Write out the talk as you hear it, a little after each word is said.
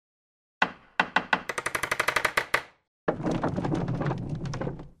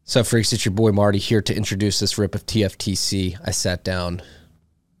So, freaks, it's your boy Marty here to introduce this rip of TFTC. I sat down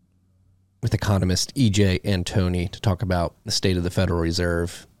with economist EJ Antoni to talk about the state of the Federal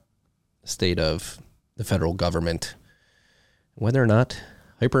Reserve, the state of the federal government, whether or not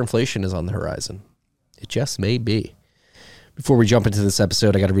hyperinflation is on the horizon. It just may be. Before we jump into this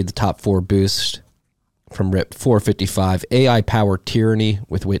episode, I got to read the top 4 boost from RIP 455. AI Power Tyranny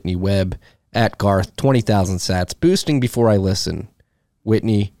with Whitney Webb. At Garth, 20,000 sats. Boosting before I listen.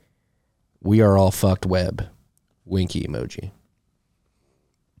 Whitney, we are all fucked Webb. Winky emoji.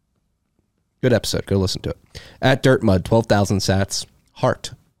 Good episode. Go listen to it. At Dirtmud, 12,000 sats.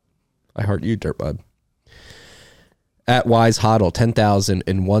 Heart. I heart you, Dirtmud. At Wise Hoddle,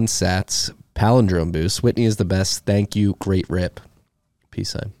 10,001 sats. Palindrome boost. Whitney is the best. Thank you. Great rip. Peace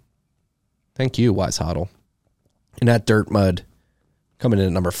sign. Thank you, Wise Hoddle. And at Dirtmud, coming in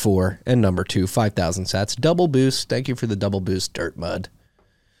at number 4 and number 2, 5,000 sats. Double boost. Thank you for the double boost, Dirtmud.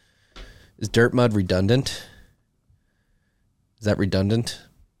 Is Dirtmud redundant? Is that redundant,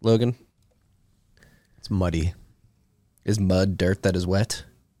 Logan? It's muddy. Is mud dirt that is wet?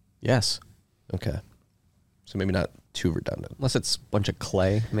 Yes. Okay. So maybe not too redundant. Unless it's a bunch of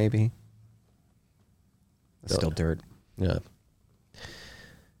clay, maybe. It's still dirt. Yeah.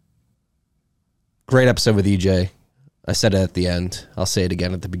 Great episode with EJ. I said it at the end. I'll say it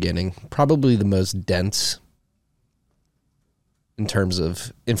again at the beginning. Probably the most dense in terms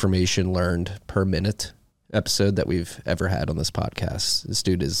of information learned per minute episode that we've ever had on this podcast. This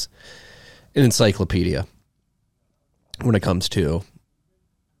dude is an encyclopedia when it comes to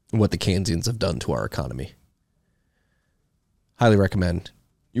what the Keynesians have done to our economy. Highly recommend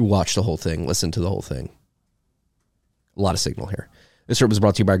you watch the whole thing, listen to the whole thing. A lot of signal here. This trip was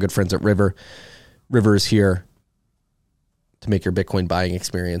brought to you by our good friends at River. River is here to make your Bitcoin buying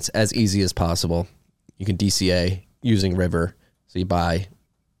experience as easy as possible. You can DCA using River. So you buy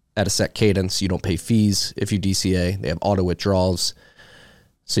at a set cadence. You don't pay fees if you DCA. They have auto withdrawals.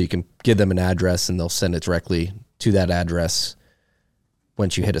 So you can give them an address and they'll send it directly to that address.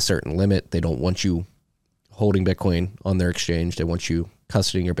 Once you hit a certain limit, they don't want you holding Bitcoin on their exchange. They want you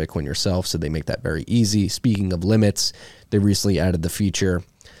custodying your Bitcoin yourself. So they make that very easy. Speaking of limits, they recently added the feature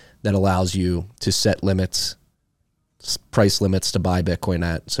that allows you to set limits, price limits to buy Bitcoin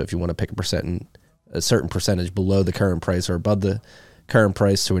at. So if you want to pick a certain percentage below the current price or above the current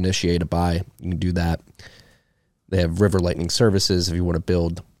price to initiate a buy, you can do that. They have River Lightning services. If you want to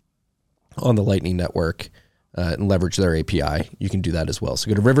build on the Lightning Network and leverage their API, you can do that as well. So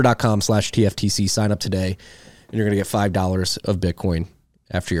go to river.com/TFTC, sign up today, and you're going to get $5 of Bitcoin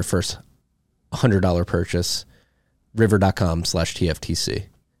after your first $100 purchase. River.com/TFTC.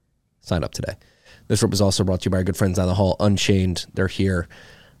 Sign up today. This rip was also brought to you by our good friends down the hall, Unchained. They're here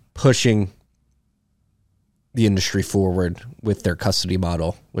pushing the industry forward with their custody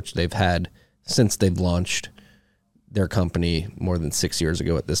model, which they've had since they've launched their company more than 6 years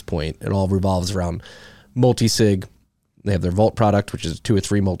ago at this point. It all revolves around multi-sig. They have their Vault product, which is 2 or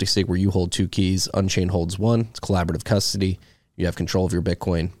 3 multi-sig where you hold 2 keys. Unchained holds 1. It's collaborative custody. You have control of your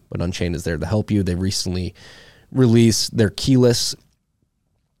Bitcoin, but Unchained is there to help you. They recently released their keyless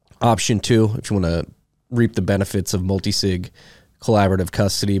option 2. If you want to reap the benefits of multi-sig collaborative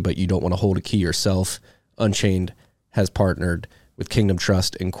custody, but you don't want to hold a key yourself, Unchained has partnered with Kingdom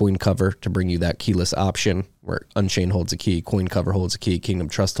Trust and CoinCover to bring you that keyless option where Unchained holds a key, CoinCover holds a key, Kingdom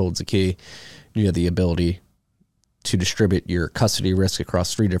Trust holds a key. You have the ability to distribute your custody risk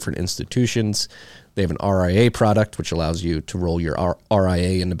across 3 different institutions. They have an RIA product, which allows you to roll your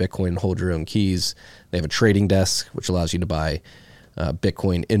RIA into Bitcoin and hold your own keys. They have a trading desk, which allows you to buy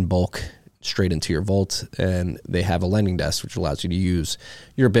Bitcoin in bulk straight into your vault. And they have a lending desk, which allows you to use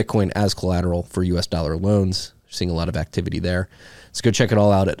your Bitcoin as collateral for US dollar loans. Seeing a lot of activity there. So go check it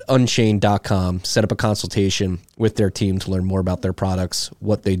all out at unchained.com. Set up a consultation with their team to learn more about their products,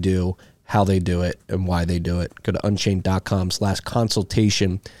 what they do, how they do it, and why they do it. Go to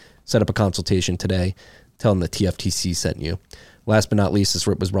unchained.com/consultation. Set up a consultation today. Tell them the TFTC sent you. Last but not least, this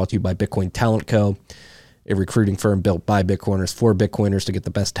rip was brought to you by Bitcoin Talent Co., a recruiting firm built by Bitcoiners for Bitcoiners to get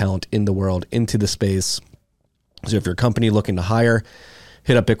the best talent in the world into the space. So if you're a company looking to hire,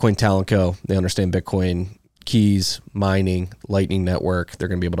 hit up Bitcoin Talent Co. They understand Bitcoin keys, mining, Lightning Network. They're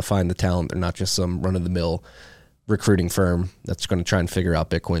going to be able to find the talent. They're not just some run-of-the-mill recruiting firm that's going to try and figure out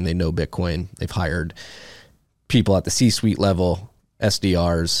Bitcoin. They know Bitcoin. They've hired people at the C-suite level,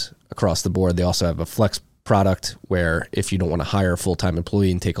 SDRs across the board. They also have a flex product where if you don't want to hire a full-time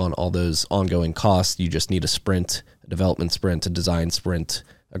employee and take on all those ongoing costs, you just need a sprint, a development sprint, a design sprint,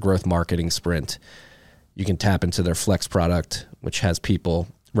 a growth marketing sprint. You can tap into their flex product, which has people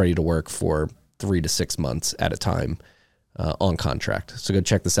ready to work for 3 to 6 months at a time on contract. So go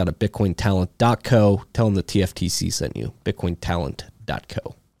check this out at bitcointalent.co. Tell them the TFTC sent you.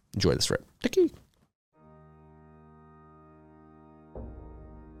 bitcointalent.co. Enjoy this rip. Thank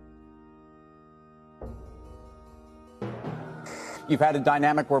You've had a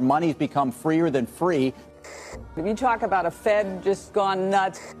dynamic where money's become freer than free. If you talk about a Fed just gone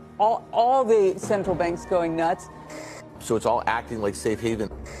nuts, all the central banks going nuts. So it's all acting like safe haven.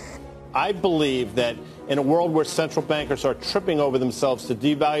 I believe that in a world where central bankers are tripping over themselves to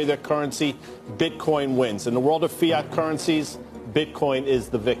devalue their currency, Bitcoin wins. In the world of fiat currencies, Bitcoin is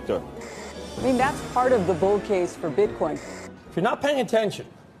the victor. I mean, that's part of the bull case for Bitcoin. If you're not paying attention,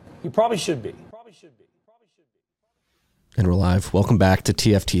 you probably should be. And we're live. Welcome back to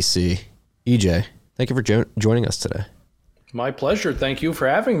TFTC. EJ, thank you for joining us today. My pleasure. Thank you for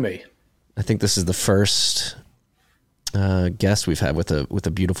having me. I think this is the first guest we've had with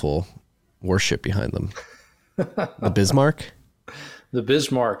a beautiful warship behind them. The Bismarck? The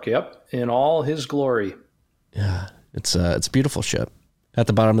Bismarck, yep, in all his glory. Yeah, it's a beautiful ship. At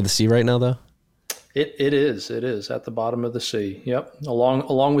the bottom of the sea right now, though? It is at the bottom of the sea, yep,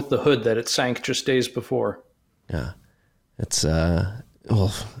 along with the hood that it sank just days before. Yeah. It's, well, I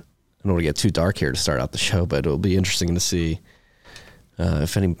don't want to get too dark here to start out the show, but it'll be interesting to see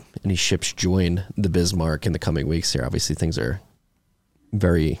if any ships join the Bismarck in the coming weeks here. Obviously, things are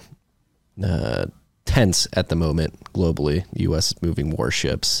very tense at the moment globally. The U.S. is moving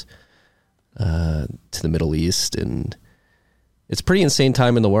warships to the Middle East, and it's a pretty insane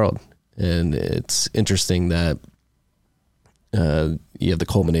time in the world. And it's interesting that you have the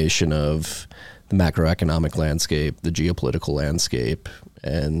culmination of the macroeconomic landscape, the geopolitical landscape,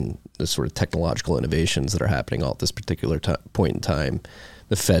 and the sort of technological innovations that are happening all at this particular point in time.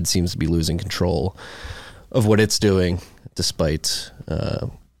 The Fed seems to be losing control of what it's doing, despite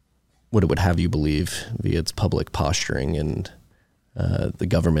what it would have you believe via its public posturing, and the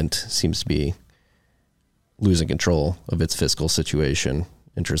government seems to be losing control of its fiscal situation.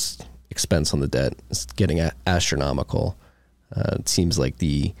 Interest expense on the debt is getting astronomical. It seems like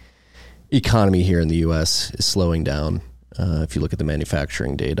the economy here in the U.S. is slowing down. If you look at the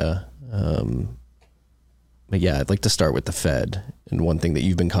manufacturing data. But yeah, I'd like to start with the Fed. And one thing that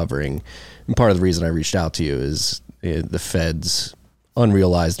you've been covering, and part of the reason I reached out to you, is the Fed's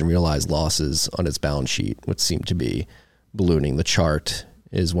unrealized and realized losses on its balance sheet, which seem to be ballooning. The chart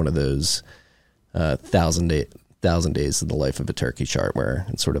is one of those 1,000 days in the life of a turkey chart, where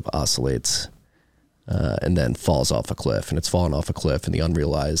it sort of oscillates and then falls off a cliff. And it's fallen off a cliff, and the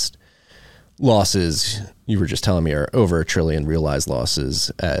unrealized losses, you were just telling me, are over $1 trillion. Realized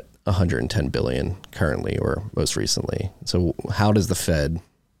losses at 110 billion currently, or most recently. So how does the Fed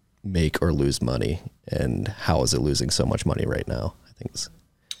make or lose money, and how is it losing so much money right now? I think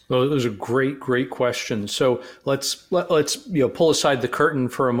Well, it was a great question. So let's pull aside the curtain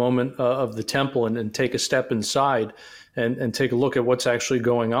for a moment of the temple and take a step inside and take a look at what's actually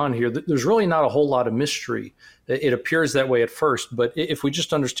going on here. There's really not a whole lot of mystery. It appears that way at first, but if we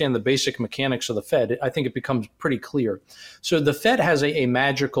just understand the basic mechanics of the Fed, I think it becomes pretty clear. So the Fed has a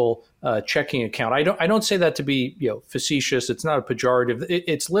magical checking account. I don't say that to be facetious. It's not a pejorative.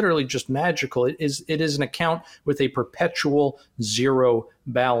 It's literally just magical. It is an account with a perpetual zero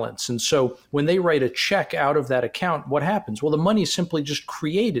balance. And so when they write a check out of that account, what happens? Well, the money is simply just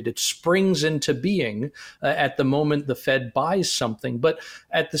created. It springs into being at the moment the Fed buys something. But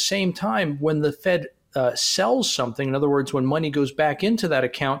at the same time, when the Fed sells something, in other words, when money goes back into that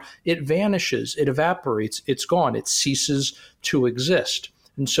account, it vanishes, it evaporates, it's gone, it ceases to exist.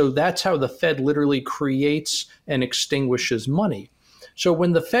 And so that's how the Fed literally creates and extinguishes money. So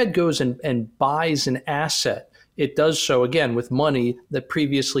when the Fed goes and buys an asset, it does so, again, with money that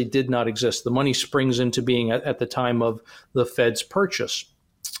previously did not exist. The money springs into being at the time of the Fed's purchase.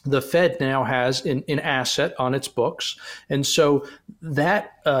 The Fed now has an asset on its books, and so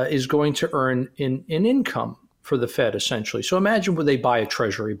that is going to earn an income for the Fed, essentially. So imagine when they buy a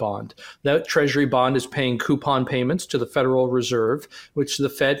treasury bond. That treasury bond is paying coupon payments to the Federal Reserve, which the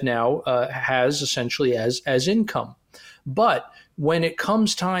Fed now has essentially as income. But when it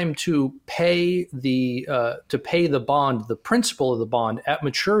comes time to pay the bond, the principal of the bond at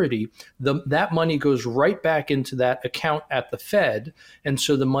maturity, that money goes right back into that account at the Fed, and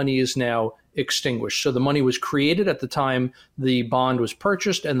so the money is now extinguished. So the money was created at the time the bond was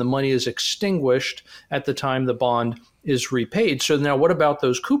purchased, and the money is extinguished at the time the bond is repaid. So now what about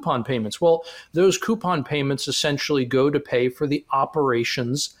those coupon payments? Well, those coupon payments essentially go to pay for the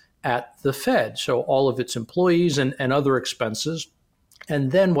operations at the Fed, so all of its employees and other expenses.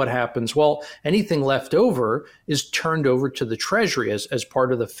 And then what happens? Well, anything left over is turned over to the Treasury as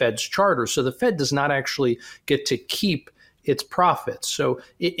part of the Fed's charter. So the Fed does not actually get to keep its profits. So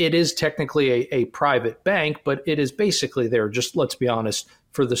it is technically a private bank, but it is basically there, just let's be honest,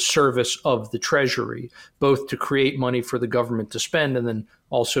 for the service of the Treasury, both to create money for the government to spend and then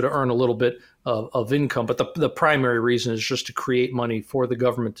also to earn a little bit of income. But the primary reason is just to create money for the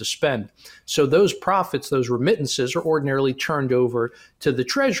government to spend. So those profits, those remittances, are ordinarily turned over to the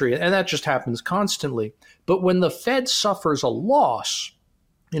Treasury, and that just happens constantly. But when the Fed suffers a loss,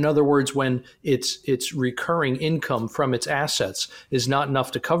 in other words, when its recurring income from its assets is not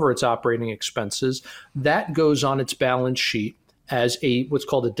enough to cover its operating expenses, that goes on its balance sheet as what's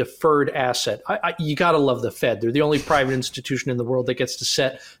called a deferred asset. You got to love the Fed. They're the only private institution in the world that gets to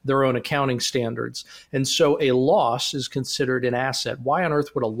set their own accounting standards. And so a loss is considered an asset. Why on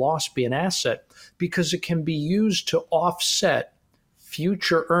earth would a loss be an asset? Because it can be used to offset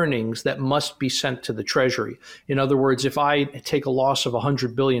future earnings that must be sent to the Treasury. In other words, if I take a loss of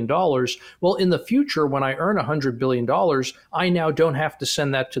 $100 billion, well, in the future, when I earn $100 billion, I now don't have to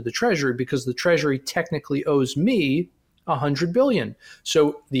send that to the Treasury because the Treasury technically owes me $100 billion.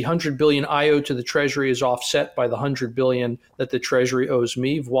 So the $100 billion I owe to the Treasury is offset by the $100 billion that the Treasury owes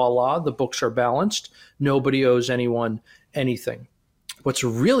me. Voila, the books are balanced. Nobody owes anyone anything. What's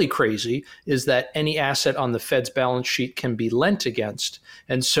really crazy is that any asset on the Fed's balance sheet can be lent against.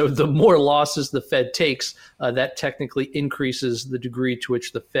 And so the more losses the Fed takes, that technically increases the degree to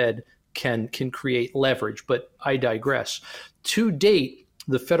which the Fed can create leverage. But I digress. To date,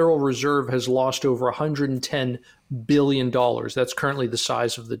 the Federal Reserve has lost over $110 billion. That's currently the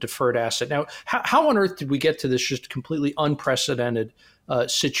size of the deferred asset. Now, how on earth did we get to this just completely unprecedented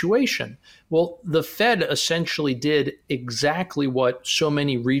situation? Well, the Fed essentially did exactly what so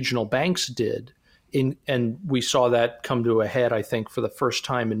many regional banks did. And we saw that come to a head, I think, for the first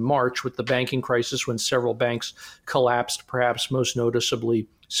time in March with the banking crisis when several banks collapsed, perhaps most noticeably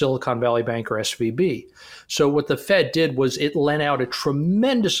Silicon Valley Bank or SVB. So what the Fed did was it lent out a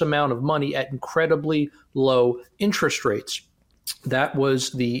tremendous amount of money at incredibly low interest rates. That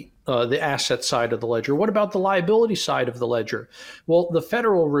was the asset side of the ledger. What about the liability side of the ledger? Well, the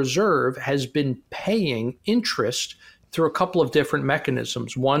Federal Reserve has been paying interest through a couple of different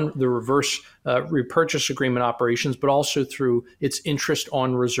mechanisms. One, the reverse repurchase agreement operations, but also through its interest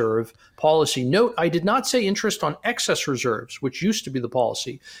on reserve policy. Note, I did not say interest on excess reserves, which used to be the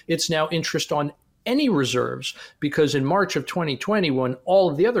policy. It's now interest on any reserves, because in March of 2020, when all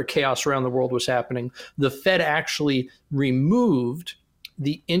of the other chaos around the world was happening, the Fed actually removed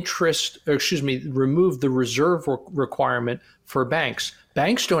the removed the reserve requirement for banks.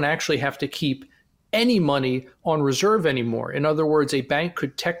 Banks don't actually have to keep any money on reserve anymore. In other words, a bank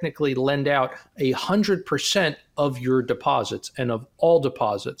could technically lend out 100% of your deposits and of all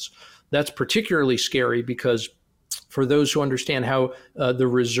deposits. That's particularly scary because for those who understand how the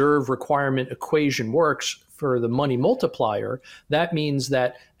reserve requirement equation works for the money multiplier, that means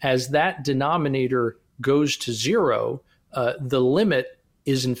that as that denominator goes to zero, the limit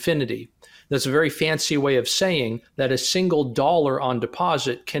is infinity. That's a very fancy way of saying that a single dollar on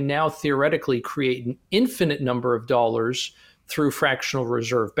deposit can now theoretically create an infinite number of dollars through fractional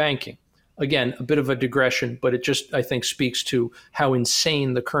reserve banking. Again, a bit of a digression, but it just, I think, speaks to how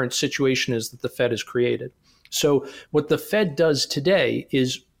insane the current situation is that the Fed has created. So what the Fed does today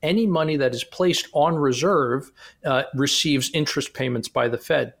is any money that is placed on reserve receives interest payments by the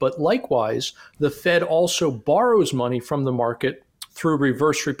Fed. But likewise, the Fed also borrows money from the market through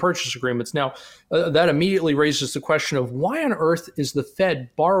reverse repurchase agreements. Now, that immediately raises the question of why on earth is the Fed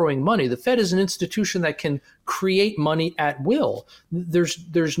borrowing money? The Fed is an institution that can create money at will.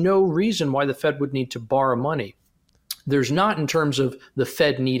 There's no reason why the Fed would need to borrow money. There's not in terms of the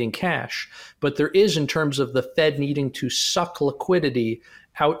Fed needing cash, but there is in terms of the Fed needing to suck liquidity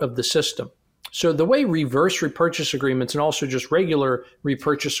out of the system. So the way reverse repurchase agreements and also just regular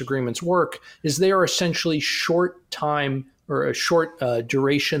repurchase agreements work is they are essentially short time or short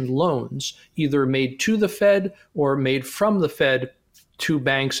duration loans, either made to the Fed or made from the Fed to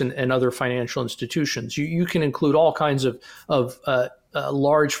banks and other financial institutions. You can include all kinds of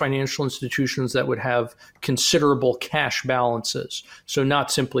large financial institutions that would have considerable cash balances, so not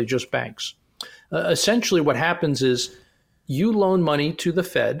simply just banks. Essentially what happens is you loan money to the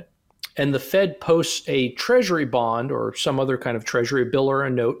Fed, and the Fed posts a treasury bond or some other kind of treasury, a bill or a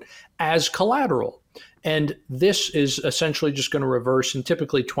note, as collateral. And this is essentially just going to reverse in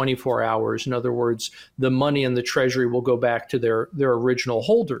typically 24 hours. In other words, the money in the treasury will go back to their original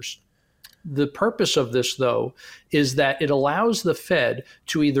holders. The purpose of this, though, is that it allows the Fed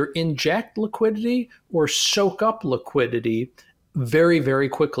to either inject liquidity or soak up liquidity very, very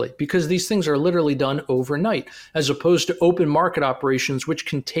quickly, because these things are literally done overnight, as opposed to open market operations, which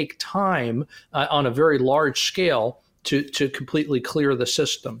can take time on a very large scale to completely clear the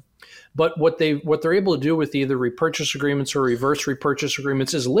system. But what they're able to do with either repurchase agreements or reverse repurchase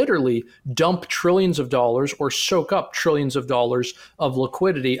agreements is literally dump trillions of dollars or soak up trillions of dollars of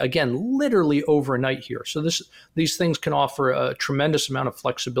liquidity, again, literally overnight here. So these things can offer a tremendous amount of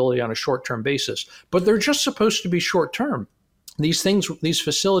flexibility on a short-term basis, but they're just supposed to be short-term. These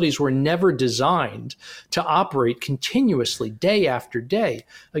facilities were never designed to operate continuously day after day.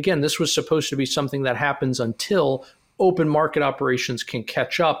 Again, this was supposed to be something that happens until open market operations can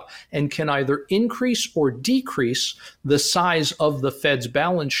catch up and can either increase or decrease the size of the Fed's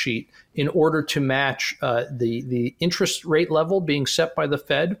balance sheet in order to match the interest rate level being set by the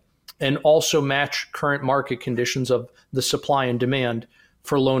Fed and also match current market conditions of the supply and demand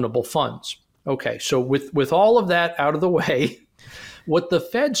for loanable funds. Okay, so with all of that out of the way, what the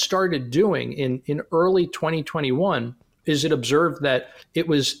Fed started doing in early 2021 is it observed that it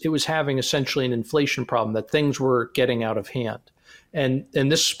was having essentially an inflation problem, that things were getting out of hand. And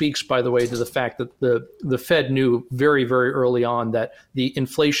this speaks, by the way, to the fact that the Fed knew very, very early on that the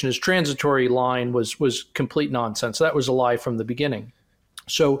inflation is transitory line was complete nonsense. That was a lie from the beginning.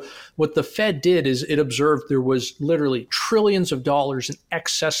 So what the Fed did is it observed there was literally trillions of dollars in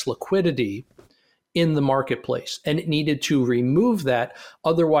excess liquidity in the marketplace, and it needed to remove that.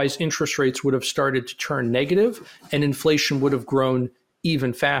 Otherwise, interest rates would have started to turn negative and inflation would have grown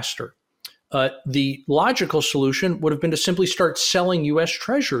even faster. The logical solution would have been to simply start selling U.S.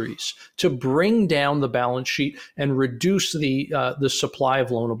 Treasuries to bring down the balance sheet and reduce the supply of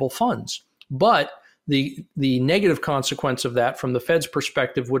loanable funds. But the negative consequence of that from the Fed's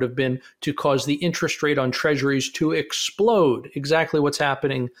perspective would have been to cause the interest rate on Treasuries to explode, exactly what's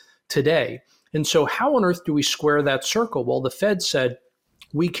happening today. And so how on earth do we square that circle? Well, the Fed said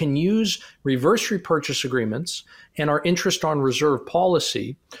we can use reverse repurchase agreements and our interest on reserve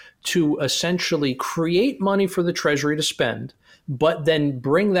policy to essentially create money for the Treasury to spend, but then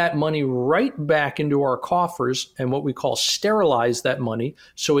bring that money right back into our coffers and what we call sterilize that money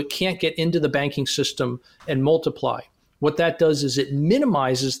so it can't get into the banking system and multiply. What that does is it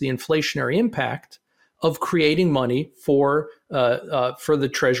minimizes the inflationary impact of creating money for the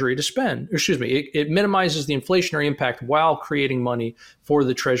Treasury to spend. Excuse me, it minimizes the inflationary impact while creating money for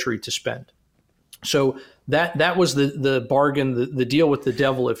the Treasury to spend. So that was the bargain, the deal with the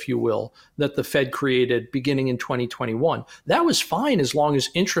devil, if you will, that the Fed created beginning in 2021. That was fine as long as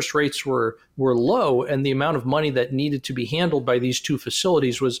interest rates were low and the amount of money that needed to be handled by these two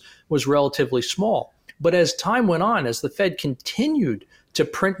facilities was relatively small. But as time went on, as the Fed continued to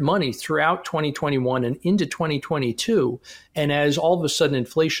print money throughout 2021 and into 2022. And as all of a sudden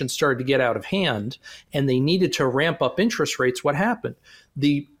inflation started to get out of hand and they needed to ramp up interest rates, what happened?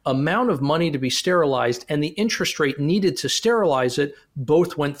 The amount of money to be sterilized and the interest rate needed to sterilize it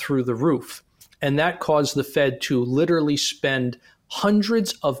both went through the roof. And that caused the Fed to literally spend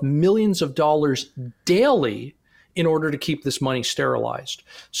hundreds of millions of dollars daily in order to keep this money sterilized.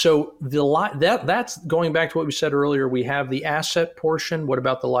 So that's going back to what we said earlier. We have the asset portion. What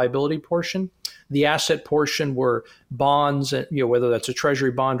about the liability portion? The asset portion were bonds, whether that's a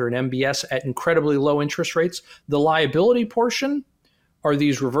treasury bond or an MBS at incredibly low interest rates. The liability portion are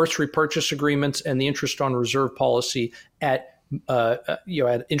these reverse repurchase agreements and the interest on reserve policy at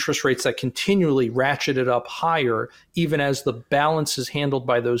interest rates that continually ratcheted up higher, even as the balances handled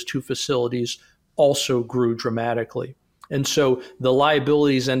by those two facilities also grew dramatically. And so the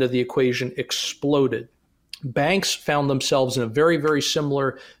liabilities end of the equation exploded. Banks found themselves in a very, very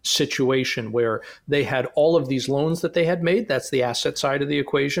similar situation where they had all of these loans that they had made, that's the asset side of the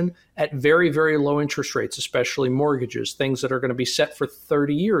equation, at very, very low interest rates, especially mortgages, things that are going to be set for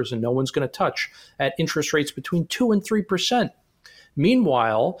 30 years and no one's going to touch, at interest rates between 2 and 3%.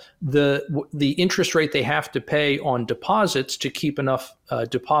 Meanwhile, the interest rate they have to pay on deposits to keep enough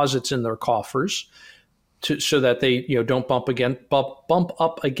deposits in their coffers so that they don't bump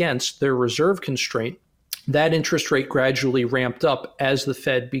up against their reserve constraint, that interest rate gradually ramped up as the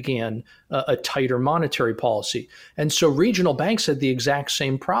Fed began a tighter monetary policy. And so regional banks had the exact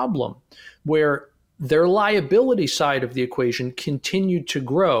same problem where their liability side of the equation continued to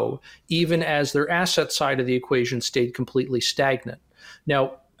grow even as their asset side of the equation stayed completely stagnant.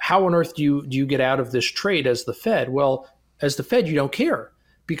 Now, how on earth do you get out of this trade as the Fed? Well, as the Fed, you don't care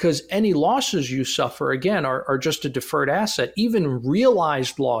because any losses you suffer, again, are just a deferred asset. Even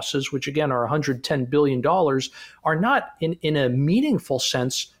realized losses, which again are $110 billion, are not in a meaningful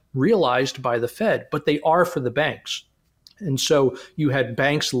sense realized by the Fed, but they are for the banks. And so you had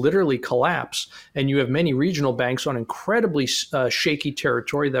banks literally collapse, and you have many regional banks on incredibly shaky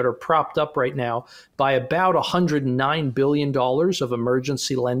territory that are propped up right now by about $109 billion of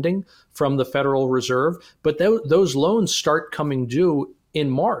emergency lending from the Federal Reserve. But those loans start coming due in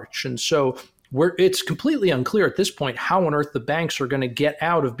March. And so it's completely unclear at this point how on earth the banks are going to get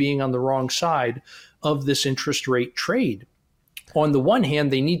out of being on the wrong side of this interest rate trade. On the one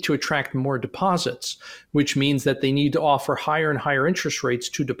hand, they need to attract more deposits, which means that they need to offer higher and higher interest rates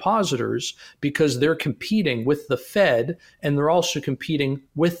to depositors because they're competing with the Fed, and they're also competing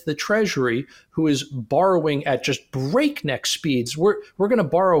with the Treasury, who is borrowing at just breakneck speeds. We're going to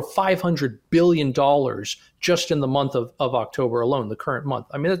borrow $500 billion just in the month of October alone, the current month.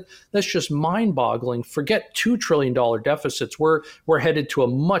 I mean, that's just mind-boggling. Forget $2 trillion deficits. We're headed to a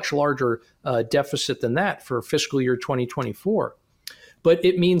much larger deficit than that for fiscal year 2024. But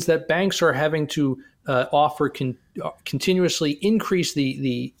it means that banks are having to continuously increase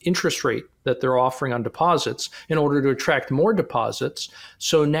the interest rate that they're offering on deposits in order to attract more deposits.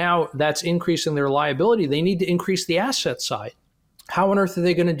 So now that's increasing their liability. They need to increase the asset side. How on earth are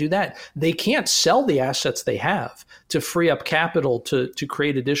they going to do that? They can't sell the assets they have to free up capital to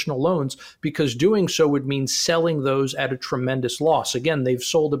create additional loans, because doing so would mean selling those at a tremendous loss. Again, they've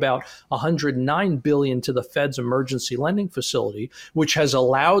sold about $109 billion to the Fed's emergency lending facility, which has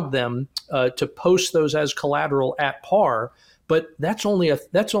allowed them to post those as collateral at par. But that's only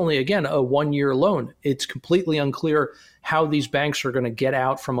again a 1-year loan. It's completely unclear how these banks are going to get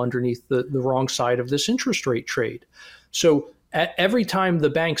out from underneath the wrong side of this interest rate trade. So every time the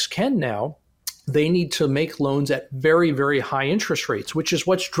banks can now, they need to make loans at very, very high interest rates, which is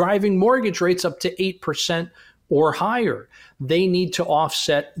what's driving mortgage rates up to 8% or higher. They need to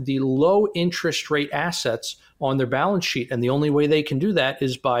offset the low interest rate assets on their balance sheet. And the only way they can do that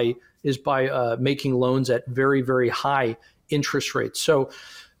is by making loans at very, very high interest rates. So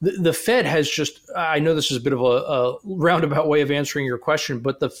the Fed has just, I know this is a bit of a roundabout way of answering your question,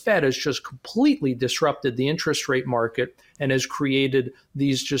 but the Fed has just completely disrupted the interest rate market and has created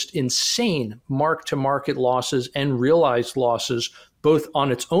these just insane mark-to-market losses and realized losses, both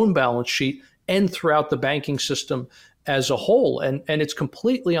on its own balance sheet and throughout the banking system as a whole. And it's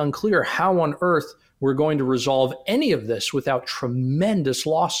completely unclear how on earth we're going to resolve any of this without tremendous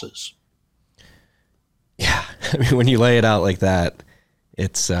losses. Yeah, I mean, when you lay it out like that,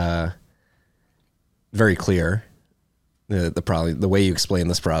 it's very clear. The way you explain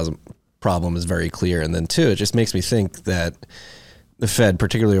this problem is very clear. And then two, it just makes me think that the Fed,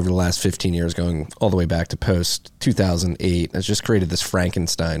 particularly over the last 15 years, going all the way back to post 2008, has just created this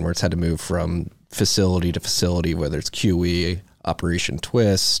Frankenstein where it's had to move from facility to facility, whether it's QE, Operation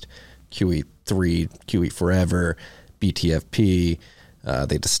Twist, QE3, QE Forever, BTFP. They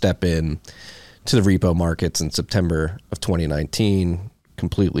had to step in to the repo markets in September of 2019,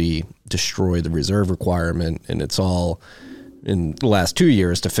 completely destroy the reserve requirement, and it's all in the last 2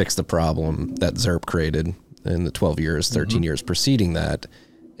 years to fix the problem that ZIRP created in the 12 years, 13 years preceding that.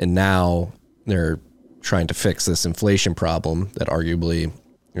 And now they're trying to fix this inflation problem that arguably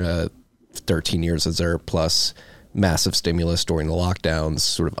 13 years of ZIRP plus massive stimulus during the lockdowns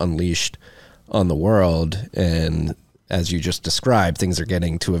sort of unleashed on the world. And as you just described, things are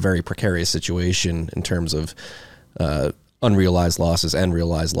getting to a very precarious situation in terms of unrealized losses and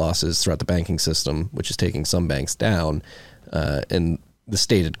realized losses throughout the banking system, which is taking some banks down. And the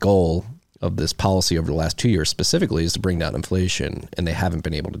stated goal of this policy over the last 2 years specifically is to bring down inflation, and they haven't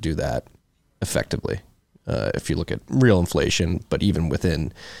been able to do that effectively. If you look at real inflation, but even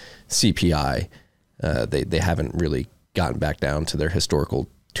within CPI, they haven't really gotten back down to their historical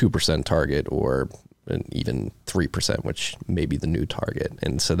 2% target or even 3%, which may be the new target.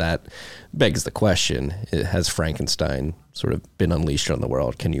 And so that begs the question, has Frankenstein sort of been unleashed on the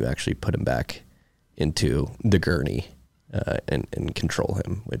world? Can you actually put him back into the gurney and control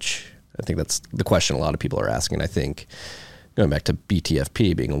him? Which I think that's the question a lot of people are asking. I think going back to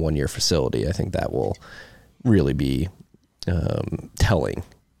BTFP being a 1-year facility, I think that will really be telling,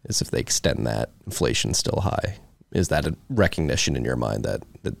 is if they extend that, inflation's still high. Is that a recognition in your mind that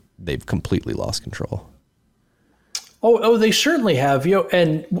they've completely lost control? Oh, they certainly have.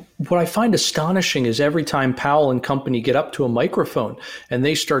 And what I find astonishing is every time Powell and company get up to a microphone and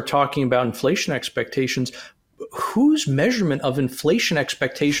they start talking about inflation expectations, whose measurement of inflation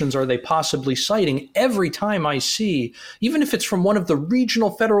expectations are they possibly citing? Every time I see, even if it's from one of the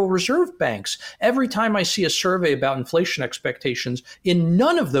regional Federal Reserve banks, every time I see a survey about inflation expectations, in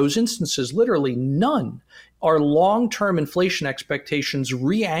none of those instances, literally none, are long-term inflation expectations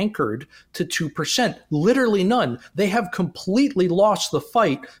re-anchored to 2%? Literally none. They have completely lost the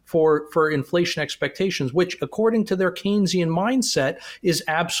fight for inflation expectations, which, according to their Keynesian mindset, is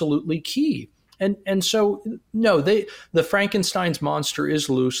absolutely key. And so, no, the Frankenstein's monster is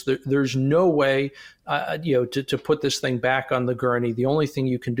loose. There's no way, to put this thing back on the gurney. The only thing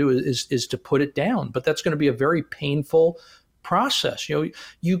you can do is to put it down. But that's going to be a very painful process.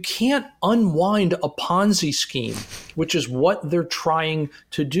 You can't unwind a Ponzi scheme, which is what they're trying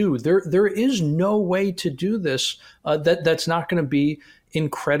to do. There is no way to do this that's not going to be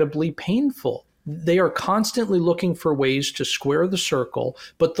incredibly painful. They are constantly looking for ways to square the circle,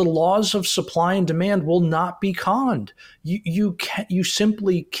 but the laws of supply and demand will not be conned. You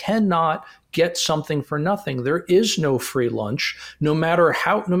simply cannot get something for nothing. There is no free lunch, no matter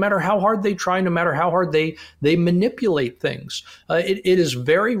how hard they try, no matter how hard they manipulate things. It is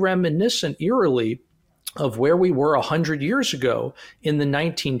very reminiscent, eerily, of where we were 100 years ago in the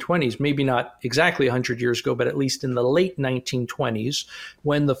 1920s, maybe not exactly 100 years ago, but at least in the late 1920s,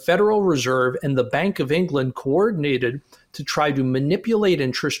 when the Federal Reserve and the Bank of England coordinated to try to manipulate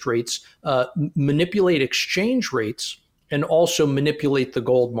interest rates, manipulate exchange rates, and also manipulate the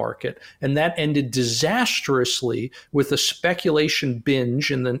gold market. And that ended disastrously with a speculation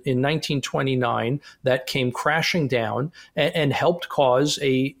binge in 1929 that came crashing down and helped cause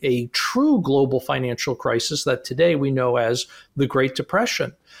a true global financial crisis that today we know as the Great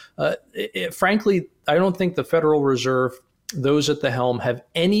Depression. Frankly, I don't think the Federal Reserve, those at the helm, have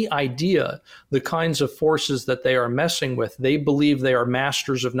any idea the kinds of forces that they are messing with. They believe they are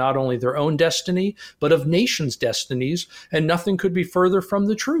masters of not only their own destiny, but of nations' destinies, and nothing could be further from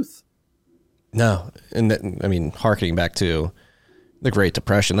the truth. No. And hearkening back to the Great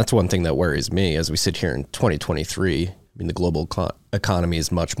Depression, that's one thing that worries me as we sit here in 2023. The global economy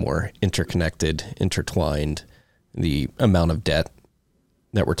is much more interconnected, intertwined. The amount of debt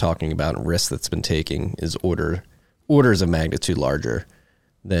that we're talking about and risk that's been taking is orders of magnitude larger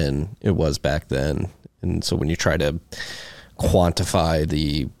than it was back then. And so when you try to quantify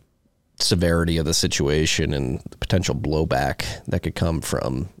the severity of the situation and the potential blowback that could come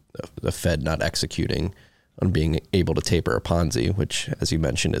from the Fed not executing on being able to taper a Ponzi, which, as you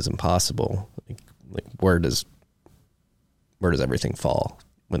mentioned, is impossible, like where does everything fall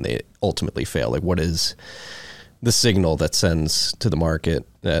when they ultimately fail? Like, what is the signal that sends to the market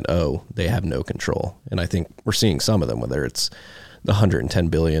that, they have no control? And I think we're seeing some of them, whether it's the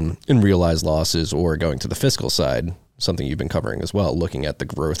 $110 billion in realized losses or going to the fiscal side, something you've been covering as well, looking at the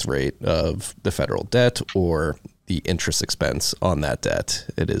growth rate of the federal debt or the interest expense on that debt.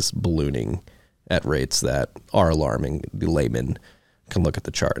 It is ballooning at rates that are alarming. The layman can look at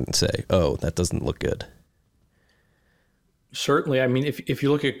the chart and say, that doesn't look good. Certainly. If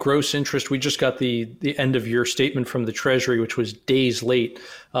you look at gross interest, we just got the end of year statement from the Treasury, which was days late.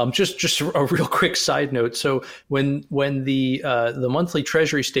 Just a real quick side note. So when the monthly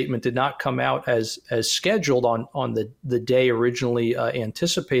Treasury statement did not come out as scheduled on the day originally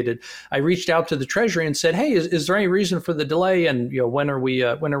anticipated, I reached out to the Treasury and said, "Hey, is there any reason for the delay? And when are we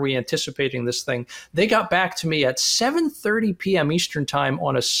anticipating this thing?" They got back to me at 7:30 p.m. Eastern time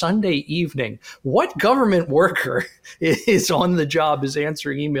on a Sunday evening. What government worker is on the job, is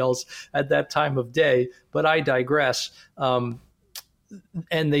answering emails at that time of day? But I digress. And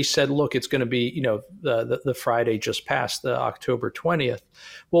they said, look, it's going to be, the Friday just passed, the October 20th.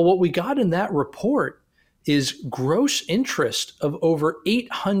 Well, what we got in that report is gross interest of over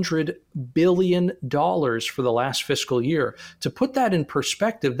 $800 billion for the last fiscal year. To put that in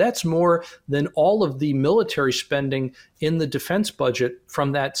perspective, that's more than all of the military spending in the defense budget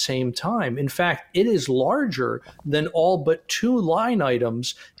from that same time. In fact, it is larger than all but two line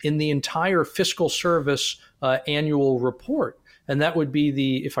items in the entire fiscal service annual report. And that would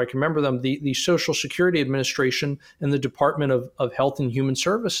be if I can remember them, the Social Security Administration and the Department of Health and Human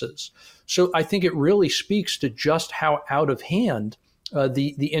Services. So I think it really speaks to just how out of hand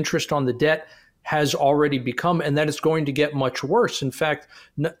the interest on the debt has already become, and that it's going to get much worse. In fact,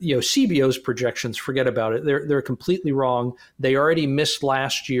 CBO's projections, forget about it. They're completely wrong. They already missed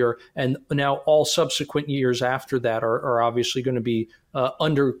last year, and now all subsequent years after that are obviously going to be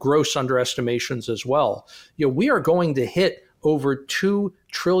gross underestimations as well. We are going to hit over $2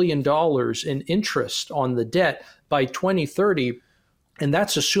 trillion in interest on the debt by 2030. And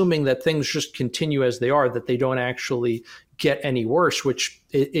that's assuming that things just continue as they are, that they don't actually get any worse, which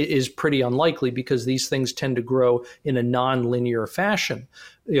is pretty unlikely because these things tend to grow in a non-linear fashion.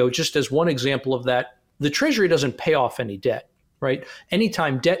 Just as one example of that, the Treasury doesn't pay off any debt. Right?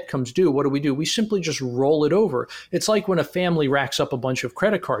 Anytime debt comes due, what do? We simply just roll it over. It's like when a family racks up a bunch of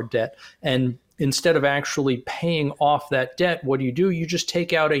credit card debt and instead of actually paying off that debt, what do? You just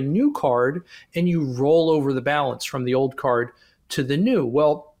take out a new card and you roll over the balance from the old card to the new.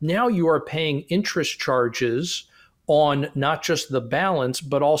 Well, now you are paying interest charges on not just the balance,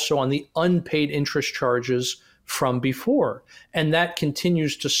 but also on the unpaid interest charges from before. And that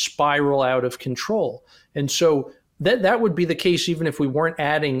continues to spiral out of control. And so that would be the case even if we weren't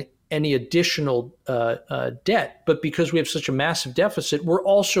adding any additional debt. But because we have such a massive deficit, we're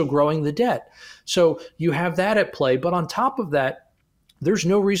also growing the debt. So you have that at play. But on top of that, there's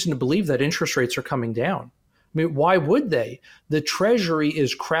no reason to believe that interest rates are coming down. I mean, why would they? The Treasury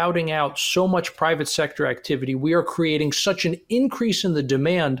is crowding out so much private sector activity. We are creating such an increase in the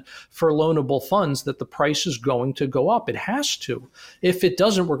demand for loanable funds that the price is going to go up. It has to. If it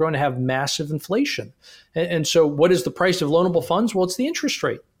doesn't, we're going to have massive inflation. And so what is the price of loanable funds? Well, it's the interest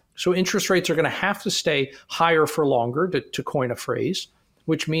rate. So interest rates are going to have to stay higher for longer, to coin a phrase,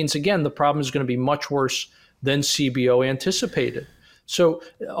 which means, again, the problem is going to be much worse than CBO anticipated. So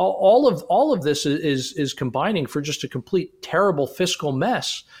all of this is combining for just a complete terrible fiscal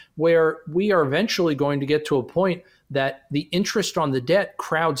mess where we are eventually going to get to a point that the interest on the debt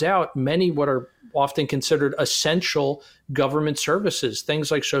crowds out many what are often considered essential government services, things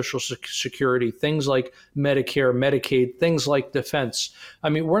like Social Security, things like Medicare, Medicaid, things like defense. I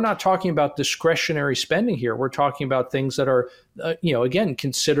mean, we're not talking about discretionary spending here. We're talking about things that are, again,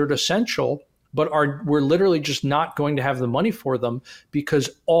 considered essential, but we're literally just not going to have the money for them because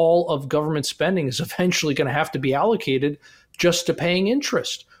all of government spending is eventually going to have to be allocated just to paying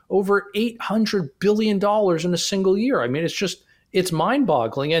interest. Over $800 billion in a single year. I mean, it's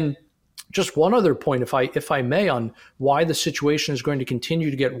mind-boggling. And just one other point, if I may, on why the situation is going to continue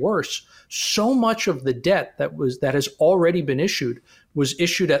to get worse. So much of the debt that has already been issued was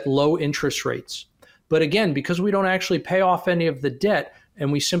issued at low interest rates. But again, because we don't actually pay off any of the debt,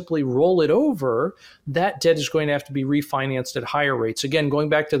 and we simply roll it over, that debt is going to have to be refinanced at higher rates. Again, going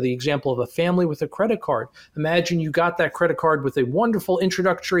back to the example of a family with a credit card. Imagine you got that credit card with a wonderful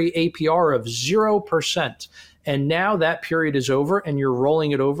introductory APR of 0%. And now that period is over and you're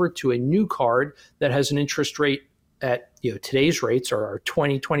rolling it over to a new card that has an interest rate at today's rates are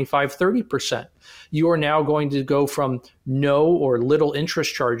 20, 25, 30%. You are now going to go from no or little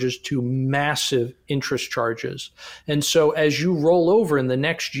interest charges to massive interest charges. And so as you roll over in the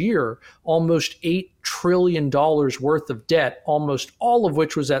next year, almost $8 trillion worth of debt, almost all of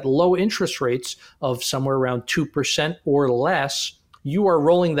which was at low interest rates of somewhere around 2% or less, you are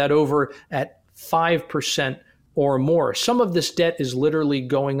rolling that over at 5% or more. Some of this debt is literally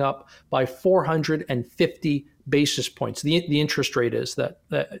going up by 450 basis points. The interest rate is that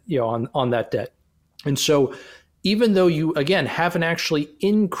on that debt. And so even though you, again, haven't actually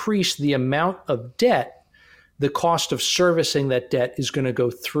increased the amount of debt, the cost of servicing that debt is going to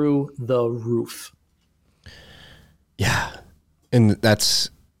go through the roof. Yeah. And that's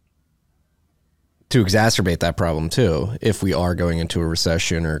to exacerbate that problem too. If we are going into a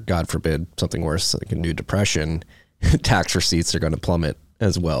recession or, God forbid, something worse like a new depression, tax receipts are going to plummet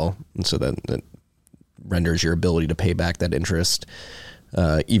as well. And so then that renders your ability to pay back that interest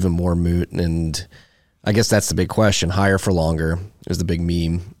even more moot. And I guess that's the big question. Higher for longer is the big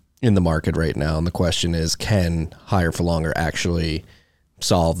meme in the market right now. And the question is, can higher for longer actually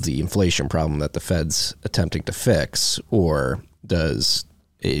solve the inflation problem that the Fed's attempting to fix? Or does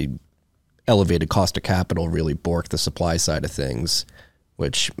a elevated cost of capital really bork the supply side of things,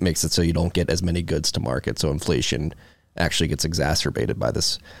 which makes it so you don't get as many goods to market? So inflation actually gets exacerbated by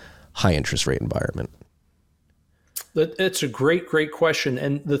this high interest rate environment. It's a great question.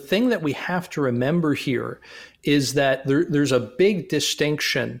 And the thing that we have to remember here is that there's a big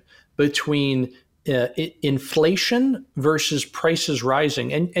distinction between inflation versus prices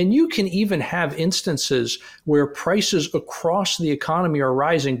rising. And you can even have instances where prices across the economy are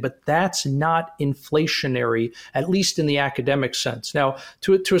rising, but that's not inflationary, at least in the academic sense. Now,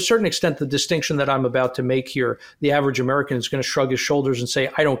 to a certain extent, the distinction that I'm about to make here, the average American is going to shrug his shoulders and say,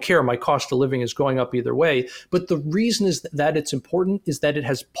 I don't care, my cost of living is going up either way. But the reason is that it's important is that it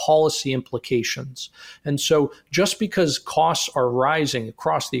has policy implications. And so just because costs are rising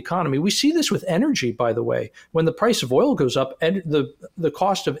across the economy, we see this with energy, by the way. When the price of oil goes up, the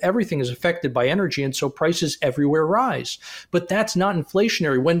cost of everything is affected by energy, and so prices everywhere rise. But that's not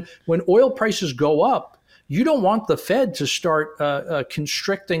inflationary. When oil prices go up, you don't want the Fed to start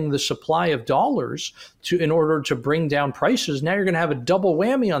constricting the supply of dollars in order to bring down prices. Now you're going to have a double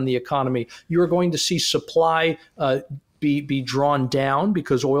whammy on the economy. You're going to see supply be drawn down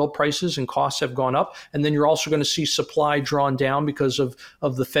because oil prices and costs have gone up. And then you're also going to see supply drawn down because of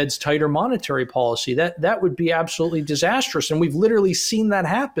the Fed's tighter monetary policy. That would be absolutely disastrous. And we've literally seen that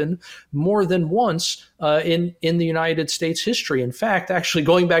happen more than once in the United States history. In fact, actually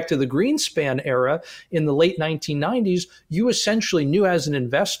going back to the Greenspan era in the late 1990s, you essentially knew as an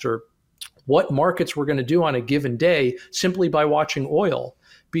investor what markets were going to do on a given day simply by watching oil.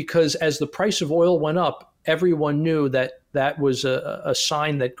 Because as the price of oil went up, everyone knew that was a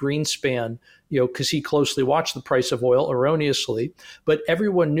sign that Greenspan, because he closely watched the price of oil erroneously, but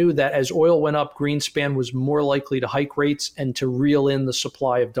everyone knew that as oil went up, Greenspan was more likely to hike rates and to reel in the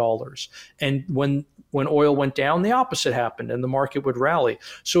supply of dollars. And when oil went down, the opposite happened and the market would rally.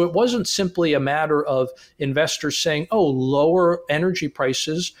 So it wasn't simply a matter of investors saying, oh, lower energy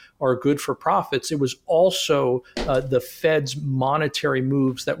prices are good for profits. It was also the Fed's monetary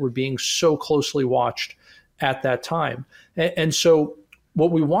moves that were being so closely watched at that time. And so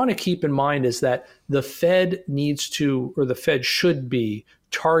what we want to keep in mind is that the Fed the Fed should be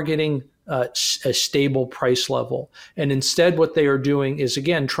targeting a stable price level. And instead, what they are doing is,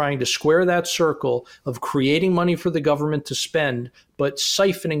 again, trying to square that circle of creating money for the government to spend, but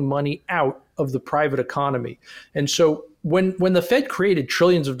siphoning money out of the private economy. And so when the Fed created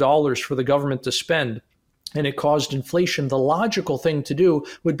trillions of dollars for the government to spend, and it caused inflation, the logical thing to do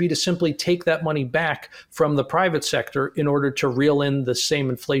would be to simply take that money back from the private sector in order to reel in the same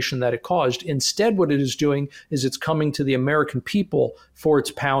inflation that it caused. Instead, what it is doing is it's coming to the American people for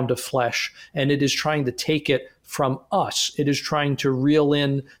its pound of flesh, and it is trying to take it from us. It is trying to reel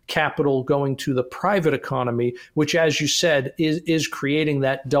in capital going to the private economy, which, as you said, is creating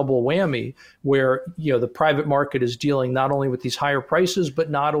that double whammy where the private market is dealing not only with these higher prices, but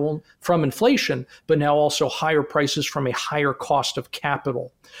not only from inflation, but now also higher prices from a higher cost of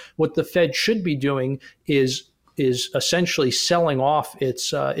capital. What the Fed should be doing is essentially selling off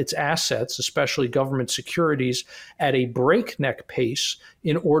its assets, especially government securities, at a breakneck pace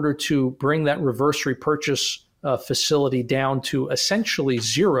in order to bring that reverse repurchase facility down to essentially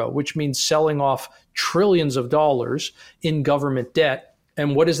zero, which means selling off trillions of dollars in government debt.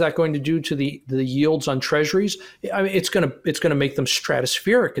 And what is that going to do to the yields on treasuries? I mean, it's going to make them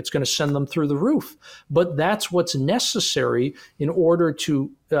stratospheric. It's going to send them through the roof. But that's what's necessary in order to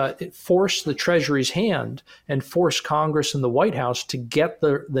force the Treasury's hand and force Congress and the White House to get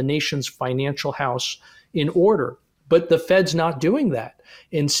the nation's financial house in order. But the Fed's not doing that.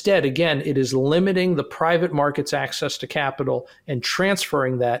 Instead, again, it is limiting the private market's access to capital and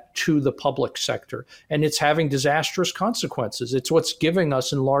transferring that to the public sector. And it's having disastrous consequences. It's what's giving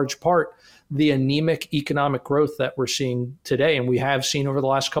us, in large part, the anemic economic growth that we're seeing today and we have seen over the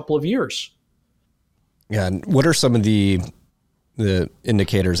last couple of years. Yeah. And what are some of the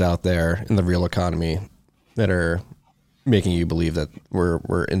indicators out there in the real economy that are making you believe that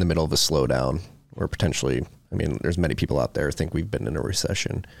we're in the middle of a slowdown or potentially? I mean, there's many people out there who think we've been in a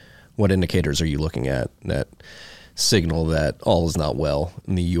recession. What indicators are you looking at that signal that all is not well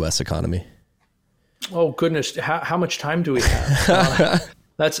in the U.S. economy? Oh, goodness. How much time do we have?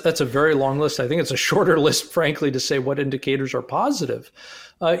 That's a very long list. I think it's a shorter list, frankly, to say what indicators are positive.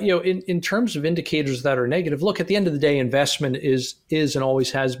 In terms of indicators that are negative, look, at the end of the day, investment is and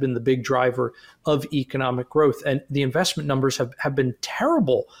always has been the big driver of economic growth. And the investment numbers have been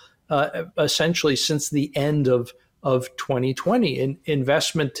terrible essentially since the end of 2020.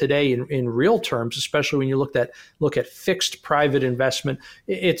 Investment today in real terms, especially when you look at fixed private investment,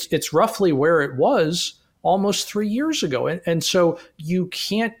 it's roughly where it was almost 3 years ago. And so you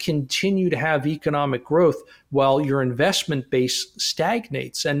can't continue to have economic growth while your investment base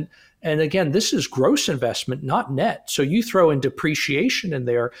stagnates. And again, this is gross investment, not net. So you throw in depreciation in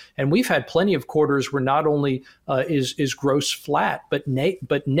there, and we've had plenty of quarters where not only is gross flat, but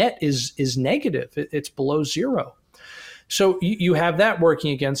net is negative. It's below zero. So you have that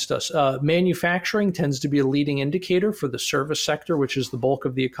working against us. Manufacturing tends to be a leading indicator for the service sector, which is the bulk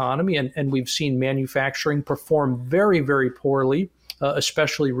of the economy. And we've seen manufacturing perform very, very poorly,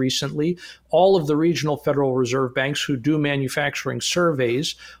 especially recently. All of the regional Federal Reserve banks who do manufacturing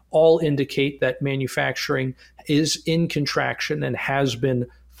surveys all indicate that manufacturing is in contraction and has been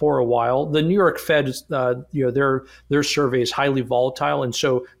for a while. The New York Fed, their survey is highly volatile, and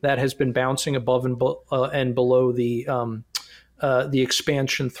so that has been bouncing above and below the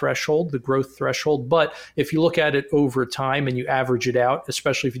expansion threshold, the growth threshold. But if you look at it over time and you average it out,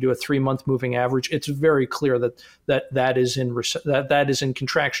 especially if you do a 3-month moving average, it's very clear that is in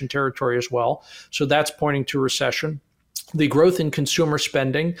contraction territory as well. So that's pointing to recession. The growth in consumer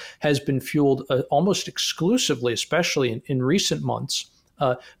spending has been fueled almost exclusively, especially in recent months,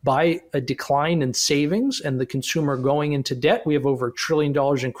 by a decline in savings and the consumer going into debt. We have over $1 trillion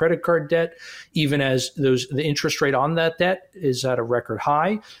in credit card debt, even as the interest rate on that debt is at a record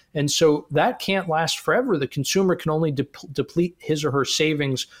high. And so that can't last forever. The consumer can only deplete his or her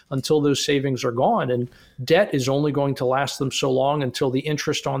savings until those savings are gone. And debt is only going to last them so long until the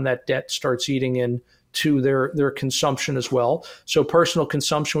interest on that debt starts eating in to their consumption as well. So personal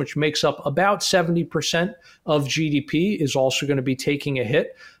consumption, which makes up about 70% of GDP, is also going to be taking a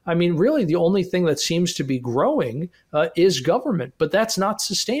hit. I mean, really, the only thing that seems to be growing is government, but that's not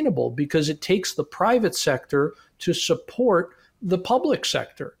sustainable because it takes the private sector to support the public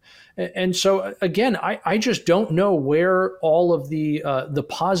sector. And so, again, I just don't know where all of the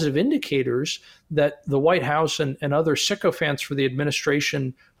positive indicators that the White House and other sycophants for the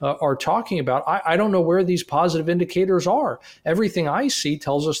administration are talking about. I don't know where these positive indicators are. Everything I see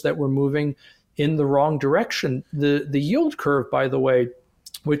tells us that we're moving in the wrong direction. The yield curve, by the way,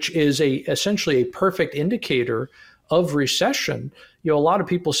 which is essentially a perfect indicator of recession. A lot of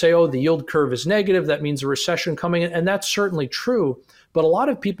people say, oh, the yield curve is negative. That means a recession coming in. And that's certainly true. But a lot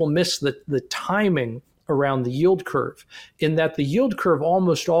of people miss the timing around the yield curve, in that the yield curve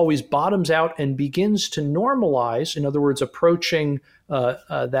almost always bottoms out and begins to normalize. In other words, approaching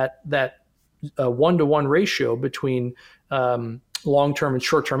that 1-to-1 ratio between long-term and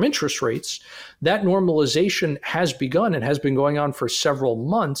short-term interest rates. That normalization has begun and has been going on for several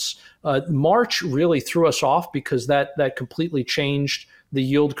months. March really threw us off because that completely changed the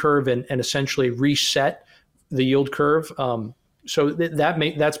yield curve and essentially reset the yield curve. So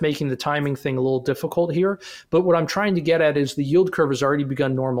that's making the timing thing a little difficult here. But what I'm trying to get at is the yield curve has already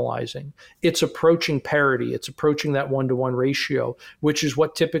begun normalizing. It's approaching parity. It's approaching that 1-to-1 ratio, which is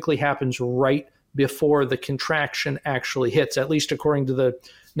what typically happens right before the contraction actually hits, at least according to the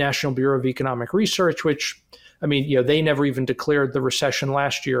National Bureau of Economic Research, which, I mean, they never even declared the recession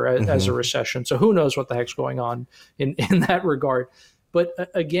last year as a recession. So who knows what the heck's going on in that regard.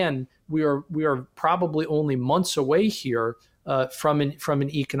 But again, we are probably only months away here from an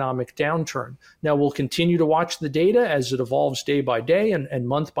economic downturn. Now, we'll continue to watch the data as it evolves day by day and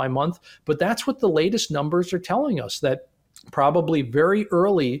month by month, but that's what the latest numbers are telling us, that probably very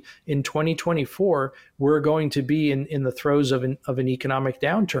early in 2024, we're going to be in the throes of an economic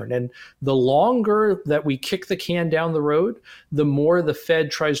downturn. And the longer that we kick the can down the road, the more the Fed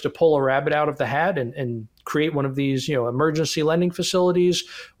tries to pull a rabbit out of the hat and create one of these, emergency lending facilities,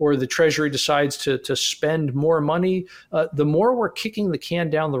 or the Treasury decides to spend more money, the more we're kicking the can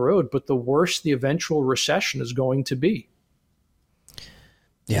down the road, but the worse the eventual recession is going to be.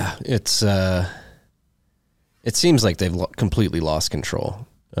 Yeah, it seems like they've completely lost control.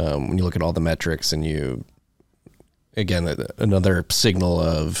 When you look at all the metrics and another signal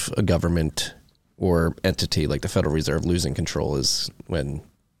of a government or entity like the Federal Reserve losing control is when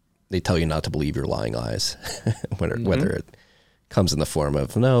they tell you not to believe your lying eyes, whether it comes in the form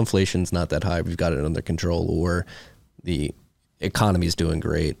of, no, inflation's not that high, we've got it under control, or the economy's doing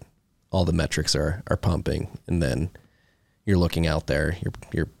great, all the metrics are pumping, and then you're looking out there,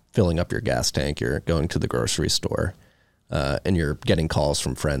 you're filling up your gas tank, you're going to the grocery store, and you're getting calls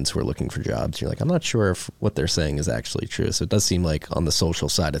from friends who are looking for jobs. You're like, I'm not sure if what they're saying is actually true. So it does seem like on the social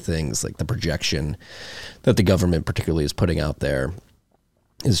side of things, like the projection that the government particularly is putting out there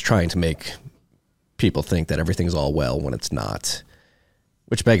is trying to make people think that everything's all well when it's not,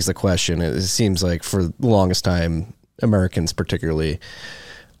 which begs the question. It seems like for the longest time, Americans particularly,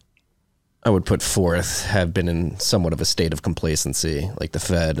 I would put forth, have been in somewhat of a state of complacency, like the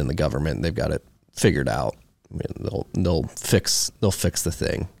Fed and the government. They've got it figured out. I mean, they'll fix the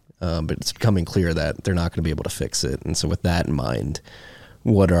thing, but it's becoming clear that they're not going to be able to fix it. And so with that in mind,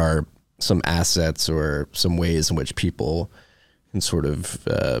 what are some assets or some ways in which people can sort of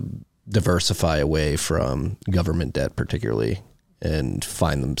diversify away from government debt particularly and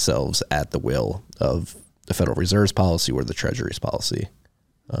find themselves at the will of the Federal Reserve's policy or the Treasury's policy?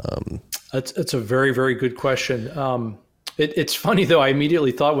 That's a very, very good question. It's funny, though. I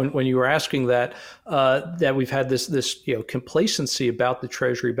immediately thought when you were asking that we've had this complacency about the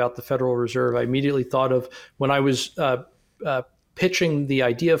Treasury, about the Federal Reserve. I immediately thought of when I was pitching the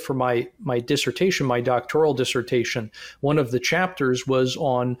idea for my dissertation, my doctoral dissertation. One of the chapters was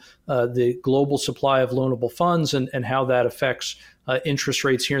on the global supply of loanable funds and how that affects interest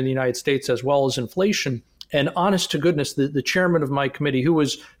rates here in the United States as well as inflation. And honest to goodness, the chairman of my committee, who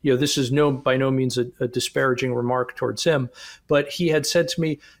was, this is by no means a disparaging remark towards him, but he had said to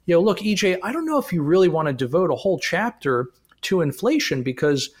me, look, EJ, I don't know if you really want to devote a whole chapter to inflation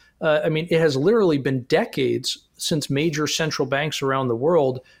because, it has literally been decades since major central banks around the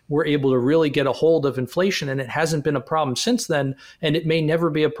world were able to really get a hold of inflation, and it hasn't been a problem since then, and it may never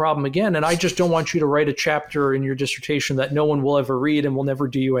be a problem again. And I just don't want you to write a chapter in your dissertation that no one will ever read and will never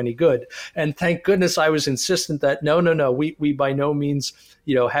do you any good. And thank goodness I was insistent that no, we by no means,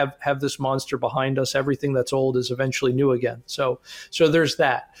 have this monster behind us. Everything that's old is eventually new again. So there's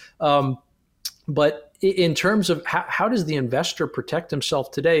that. But in terms of how does the investor protect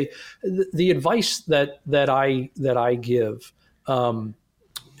himself today, the advice that I give, and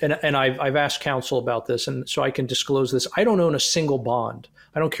I've asked counsel about this, and so I can disclose this. I don't own a single bond.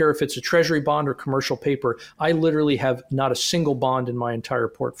 I don't care if it's a treasury bond or commercial paper. I literally have not a single bond in my entire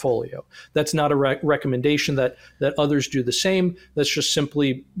portfolio. That's not a recommendation that others do the same. That's just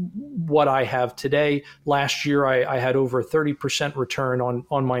simply what I have today. Last year, I had over a 30% return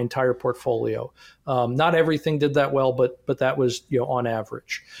on my entire portfolio. Not everything did that well, but that was on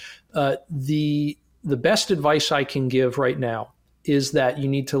average. The best advice I can give right now is that you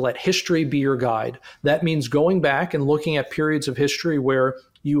need to let history be your guide. That means going back and looking at periods of history where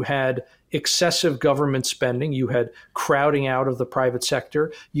you had excessive government spending, you had crowding out of the private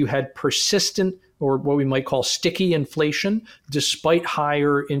sector, you had persistent, or what we might call sticky inflation, despite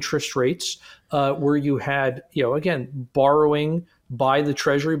higher interest rates, where you had, again, borrowing by the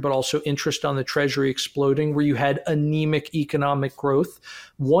Treasury, but also interest on the Treasury exploding, where you had anemic economic growth.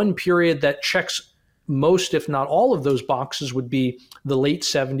 One period that checks most, if not all of those boxes would be the late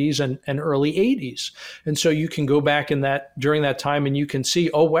 70s and early 80s. And so you can go back during that time and you can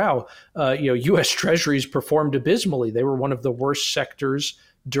see, oh, wow, U.S. Treasuries performed abysmally. They were one of the worst sectors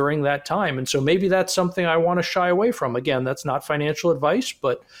during that time. And so maybe that's something I want to shy away from. Again, that's not financial advice,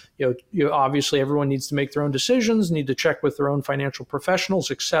 but obviously everyone needs to make their own decisions, need to check with their own financial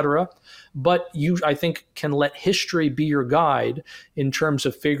professionals, et cetera. But you, I think, can let history be your guide in terms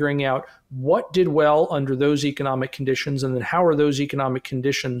of figuring out what did well under those economic conditions, and then how are those economic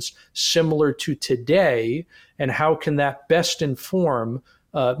conditions similar to today, and how can that best inform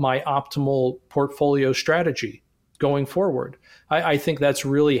my optimal portfolio strategy going forward. I think that's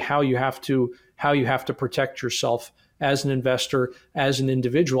really how you have to protect yourself as an investor, as an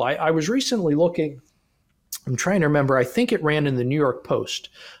individual. I was recently looking, I'm trying to remember, I think it ran in the New York Post,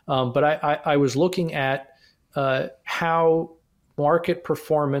 but I was looking at how market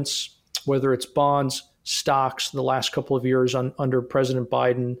performance, whether it's bonds, stocks, the last couple of years under President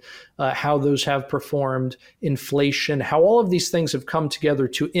Biden, how those have performed, inflation, how all of these things have come together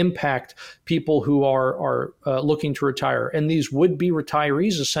to impact people who are looking to retire. And these would-be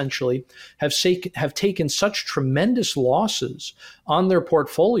retirees essentially have taken such tremendous losses on their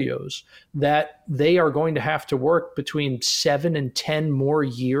portfolios that they are going to have to work between 7 and 10 more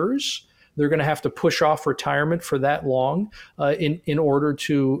years. They're going to have to push off retirement for that long in order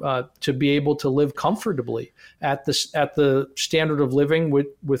to be able to live comfortably at the standard of living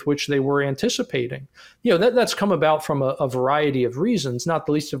with which they were anticipating. That's come about from a variety of reasons, not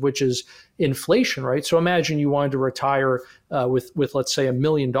the least of which is inflation, right? So imagine you wanted to retire with let's say $1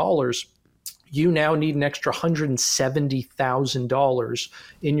 million. You now need an extra $170,000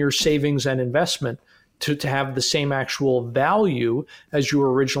 in your savings and investment to have the same actual value as you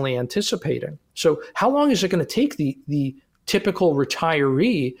were originally anticipating. So how long is it going to take the typical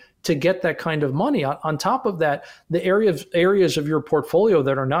retiree to get that kind of money? On top of that, the areas of your portfolio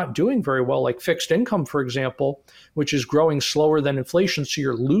that are not doing very well, like fixed income, for example, which is growing slower than inflation, so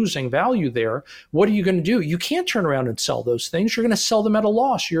you're losing value there. What are you going to do? You can't turn around and sell those things. You're going to sell them at a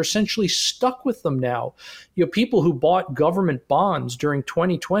loss. You're essentially stuck with them now. People who bought government bonds during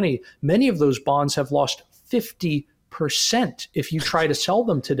 2020, many of those bonds have lost 50% if you try to sell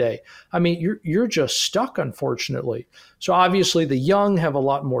them today. I mean, you're just stuck, unfortunately. So obviously the young have a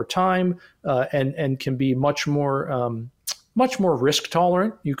lot more time and can be much more risk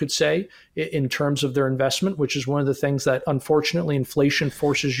tolerant, you could say, in terms of their investment, which is one of the things that unfortunately inflation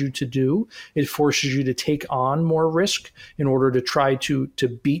forces you to do. It forces you to take on more risk in order to try to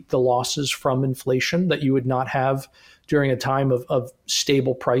beat the losses from inflation that you would not have during a time of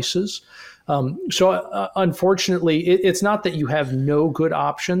stable prices. So unfortunately, it's not that you have no good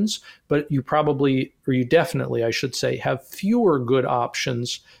options, but you definitely, I should say, have fewer good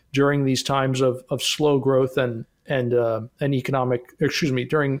options during these times of slow growth and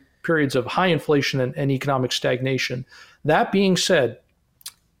during periods of high inflation and economic stagnation. That being said,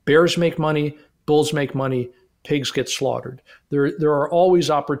 bears make money, bulls make money, pigs get slaughtered. There are always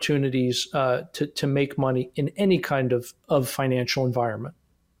opportunities to make money in any kind of financial environment.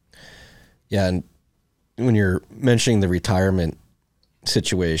 Yeah, and when you're mentioning the retirement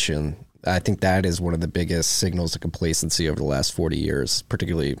situation, I think that is one of the biggest signals of complacency over the last 40 years,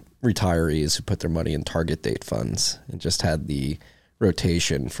 particularly retirees who put their money in target date funds and just had the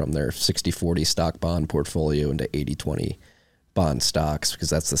rotation from their 60-40 stock bond portfolio into 80-20 bond stocks, because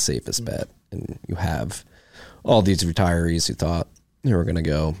that's the safest bet. And you have all these retirees who thought they were going to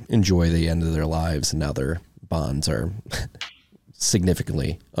go enjoy the end of their lives, and now their bonds are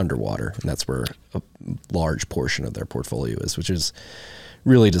significantly underwater, and that's where a large portion of their portfolio is, which is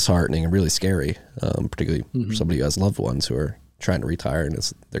really disheartening and really scary, particularly for somebody who has loved ones who are trying to retire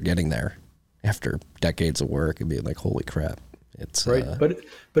and they're getting there after decades of work and being like, holy crap. It's right. But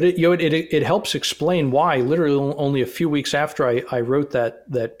it helps explain why literally only a few weeks after I wrote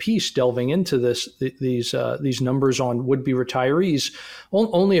that piece delving into these numbers on would-be retirees,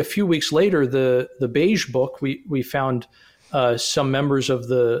 only a few weeks later, the Beige Book, we found some members of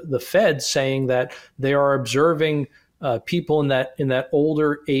the Fed saying that they are observing people in that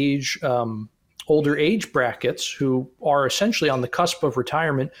older age brackets who are essentially on the cusp of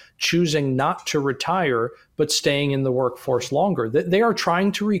retirement, choosing not to retire but staying in the workforce longer. They are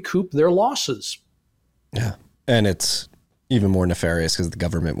trying to recoup their losses. Yeah, and it's even more nefarious because the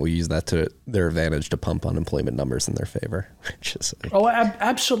government will use that to their advantage to pump unemployment numbers in their favor. Just like,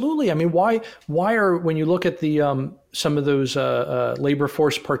 absolutely. I mean, why are, when you look at the some of those labor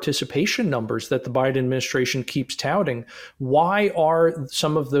force participation numbers that the Biden administration keeps touting, why are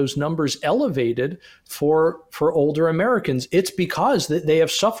some of those numbers elevated for older Americans? It's because they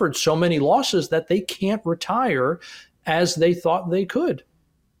have suffered so many losses that they can't retire as they thought they could.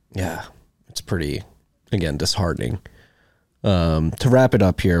 Yeah, it's pretty, again, disheartening. To wrap it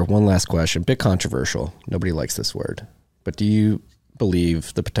up here, one last question, bit controversial. Nobody likes this word, but do you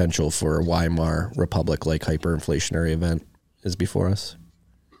believe the potential for a Weimar Republic-like hyperinflationary event is before us?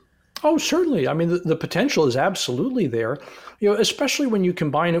 Oh, certainly. I mean, the potential is absolutely there, especially when you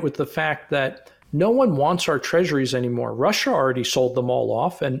combine it with the fact that no one wants our treasuries anymore. Russia already sold them all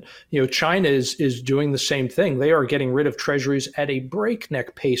off, and China is doing the same thing. They are getting rid of treasuries at a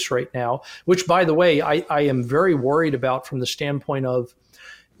breakneck pace right now, which, by the way, I am very worried about from the standpoint of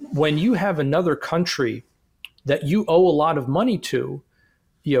when you have another country that you owe a lot of money to,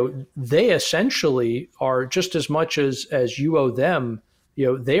 they essentially are just as much as you owe them.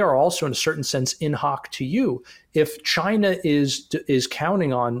 They are also in a certain sense in hoc to you. If China is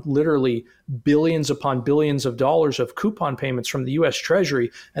counting on literally billions upon billions of dollars of coupon payments from the U.S. Treasury,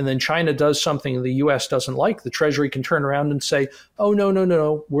 and then China does something the U.S. doesn't like, the Treasury can turn around and say, oh,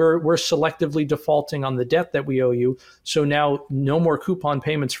 no, we're selectively defaulting on the debt that we owe you. So now no more coupon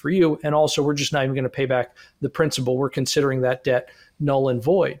payments for you. And also we're just not even going to pay back the principal. We're considering that debt null and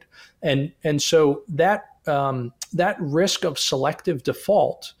void. And so that risk of selective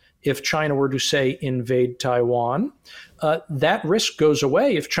default, if China were to, say, invade Taiwan, that risk goes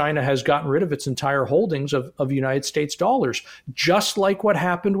away if China has gotten rid of its entire holdings of United States dollars, just like what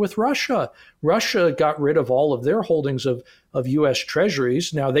happened with Russia. Russia got rid of all of their holdings of U.S.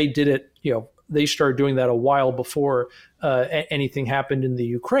 treasuries. Now, they did it, they started doing that a while before anything happened in the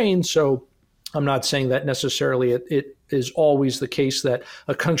Ukraine. So I'm not saying that necessarily it is always the case that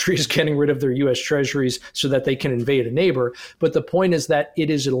a country is getting rid of their U.S. treasuries so that they can invade a neighbor. But the point is that it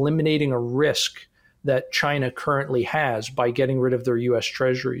is eliminating a risk that China currently has by getting rid of their U.S.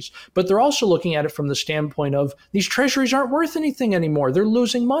 treasuries. But they're also looking at it from the standpoint of these treasuries aren't worth anything anymore. They're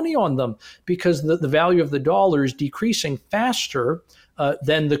losing money on them because the value of the dollar is decreasing faster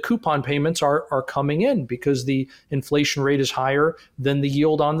then the coupon payments are coming in because the inflation rate is higher than the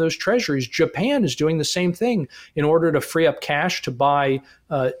yield on those treasuries. Japan is doing the same thing in order to free up cash to buy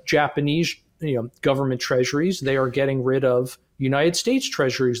Japanese government treasuries. They are getting rid of United States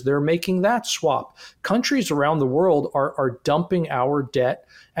treasuries. They're making that swap. Countries around the world are dumping our debt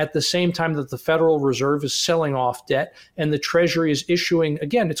at the same time that the Federal Reserve is selling off debt and the Treasury is issuing,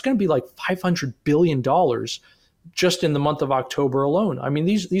 again, it's going to be like $500 billion just in the month of October alone. I mean,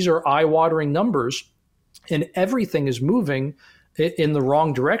 these are eye-watering numbers, and everything is moving in the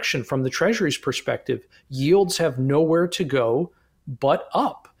wrong direction from the Treasury's perspective. Yields have nowhere to go but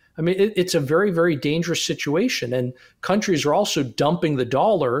up. I mean, it's a very, very dangerous situation. And countries are also dumping the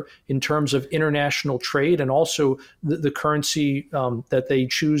dollar in terms of international trade and also the currency that they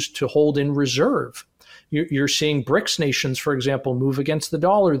choose to hold in reserve. You're seeing BRICS nations, for example, move against the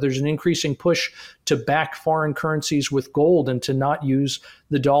dollar. There's an increasing push to back foreign currencies with gold and to not use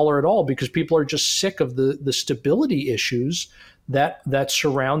the dollar at all because people are just sick of the stability issues that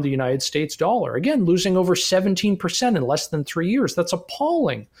surround the United States dollar. Again, losing over 17% in less than 3 years. That's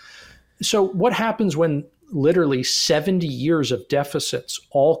appalling. So what happens when literally 70 years of deficits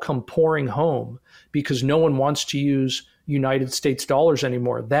all come pouring home because no one wants to use United States dollars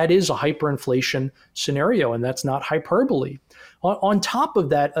anymore. That is a hyperinflation scenario, and that's not hyperbole. On top of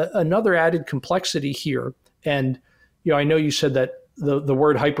that, another added complexity here, and I know you said that the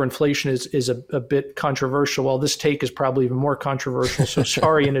word hyperinflation is a bit controversial. Well, this take is probably even more controversial, so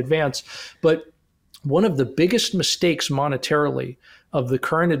sorry in advance. But one of the biggest mistakes monetarily of the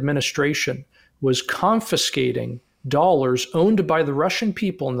current administration was confiscating dollars owned by the Russian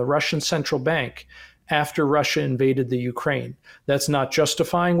people and the Russian central bank after Russia invaded the Ukraine. That's not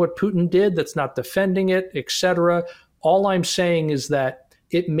justifying what Putin did. That's not defending it, etc. All I'm saying is that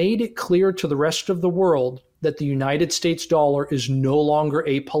it made it clear to the rest of the world that the United States dollar is no longer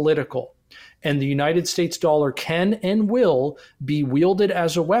apolitical. And the United States dollar can and will be wielded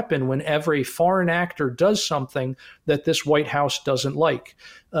as a weapon whenever a foreign actor does something that this White House doesn't like.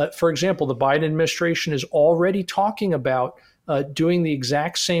 For example, the Biden administration is already talking about doing the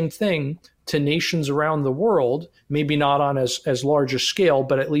exact same thing to nations around the world, maybe not on as large a scale,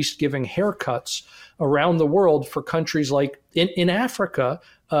 but at least giving haircuts around the world for countries like in Africa,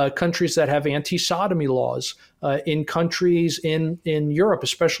 countries that have anti-sodomy laws, in countries in Europe,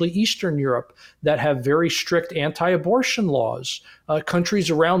 especially Eastern Europe, that have very strict anti-abortion laws, countries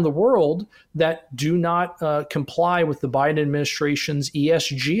around the world that do not comply with the Biden administration's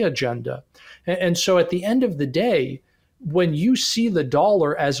ESG agenda. And so at the end of the day, when you see the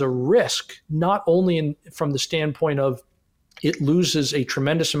dollar as a risk, not only from the standpoint of it loses a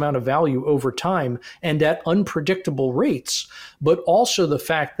tremendous amount of value over time and at unpredictable rates, but also the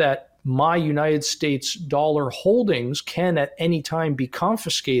fact that my United States dollar holdings can at any time be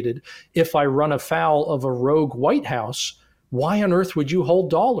confiscated if I run afoul of a rogue White House, why on earth would you hold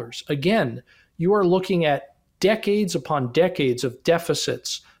dollars? Again, you are looking at decades upon decades of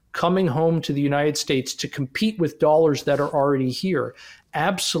deficits coming home to the United States to compete with dollars that are already here.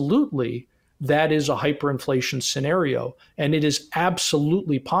 Absolutely, that is a hyperinflation scenario, and it is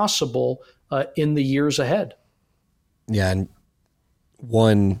absolutely possible in the years ahead. Yeah, and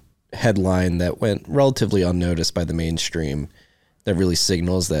one headline that went relatively unnoticed by the mainstream that really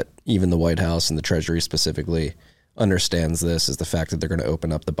signals that even the White House and the Treasury specifically understands this is the fact that they're going to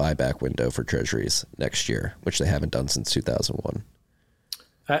open up the buyback window for Treasuries next year, which they haven't done since 2001.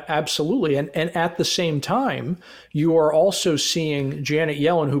 Absolutely. And at the same time, you are also seeing Janet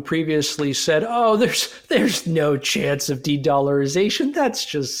Yellen, who previously said, oh, there's no chance of de-dollarization. That's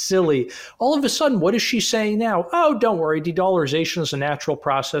just silly. All of a sudden, what is she saying now? Oh, don't worry. De-dollarization is a natural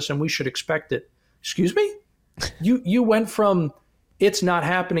process and we should expect it. Excuse me? You went from it's not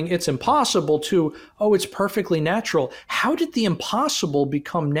happening, it's impossible to, oh, it's perfectly natural. How did the impossible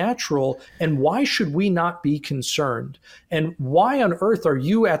become natural, and why should we not be concerned? And why on earth are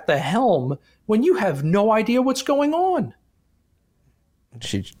you at the helm when you have no idea what's going on?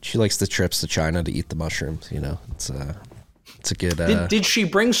 She likes the trips to China to eat the mushrooms, It's a good... Did she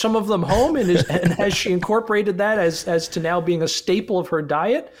bring some of them home, and has she incorporated that as to now being a staple of her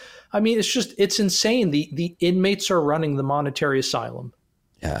diet? I mean, it's insane. The inmates are running the monetary asylum.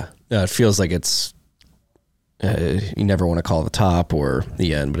 Yeah. It feels like it's, you never want to call the top or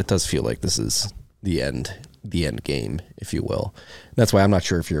the end, but it does feel like this is the end game, if you will. That's why I'm not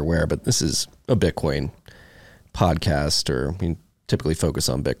sure if you're aware, but this is a Bitcoin podcast, or we typically focus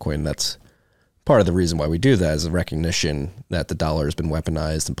on Bitcoin. That's part of the reason why we do that, is a recognition that the dollar has been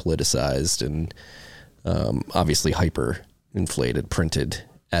weaponized and politicized and obviously hyper-inflated, printed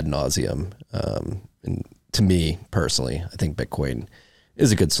ad nauseum. And to me personally, I think Bitcoin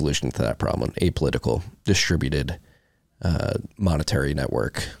is a good solution to that problem. Apolitical, distributed monetary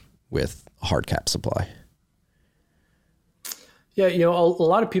network with a hard cap supply. Yeah, a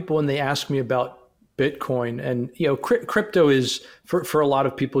lot of people, when they ask me about Bitcoin, and crypto is for a lot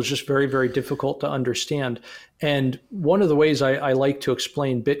of people is just very, very difficult to understand. And one of the ways I like to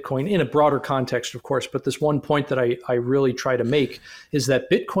explain Bitcoin in a broader context, of course, but this one point that I really try to make is that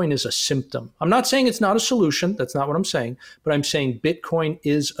Bitcoin is a symptom. I'm not saying it's not a solution. That's not what I'm saying. But I'm saying Bitcoin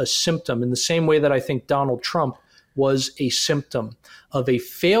is a symptom in the same way that I think Donald Trump was a symptom of a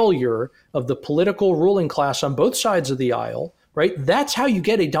failure of the political ruling class on both sides of the aisle. Right? That's how you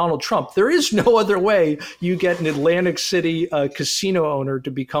get a Donald Trump. There is no other way you get an Atlantic City casino owner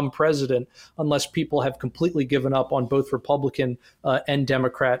to become president unless people have completely given up on both Republican and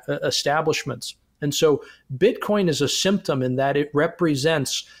Democrat establishments. And so Bitcoin is a symptom in that it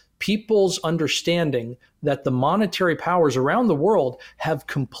represents people's understanding that the monetary powers around the world have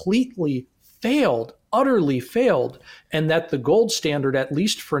completely failed, utterly failed, and that the gold standard, at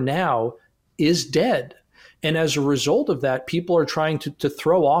least for now, is dead. And as a result of that, people are trying to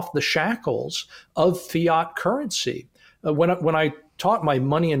throw off the shackles of fiat currency. When I taught my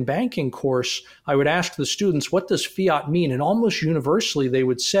money and banking course, I would ask the students, what does fiat mean? And almost universally, they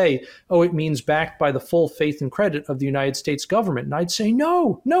would say, oh, it means backed by the full faith and credit of the United States government. And I'd say,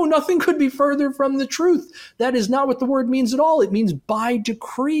 no, nothing could be further from the truth. That is not what the word means at all. It means by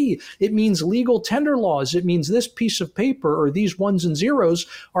decree. It means legal tender laws. It means this piece of paper or these ones and zeros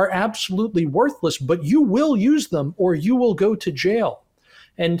are absolutely worthless, but you will use them or you will go to jail.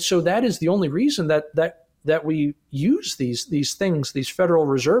 And so that is the only reason that we use these things, these Federal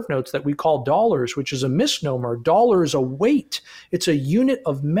Reserve notes that we call dollars, which is a misnomer. Dollar is a weight. It's a unit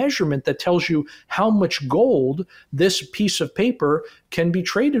of measurement that tells you how much gold this piece of paper can be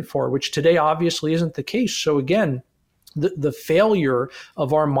traded for, which today obviously isn't the case. So again, the failure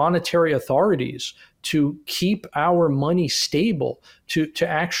of our monetary authorities to keep our money stable, to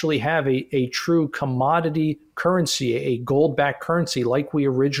actually have a true commodity currency, a gold-backed currency like we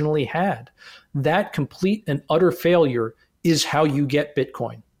originally had, that complete and utter failure is how you get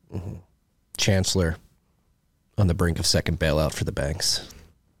Bitcoin. Mm-hmm. Chancellor on the brink of second bailout for the banks,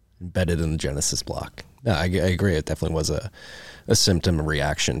 embedded in the Genesis block. No, I agree. It definitely was a symptom, a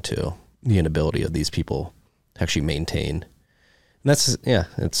reaction to the inability of these people to actually maintain. And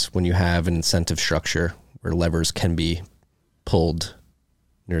it's when you have an incentive structure where levers can be pulled.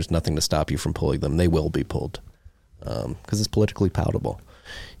 There's nothing to stop you from pulling them. They will be pulled because it's politically palatable.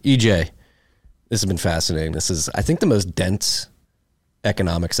 EJ, this has been fascinating. This is, I think, the most dense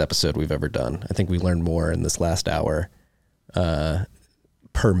economics episode we've ever done. I think we learned more in this last hour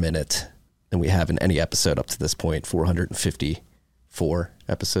per minute than we have in any episode up to this point, 454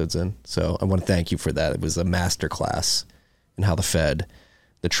 episodes in. So I want to thank you for that. It was a masterclass in how the Fed,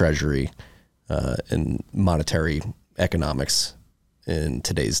 the Treasury, and monetary economics in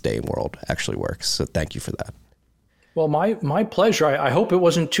today's day and world actually works. So thank you for that. Well, my pleasure. I hope it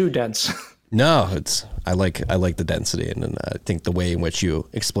wasn't too dense. No, I like the density, and I think the way in which you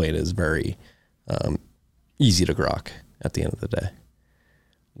explain it is very easy to grok at the end of the day.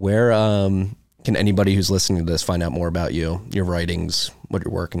 Where can anybody who's listening to this find out more about you, your writings, what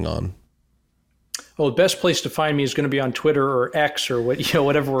you're working on? Well, the best place to find me is going to be on Twitter or X or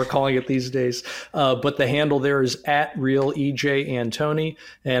whatever we're calling it these days. But the handle there is @real EJ Antoni,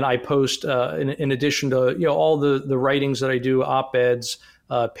 and I post in addition to all the writings that I do, op-eds,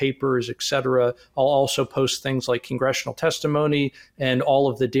 papers, etc. I'll also post things like congressional testimony and all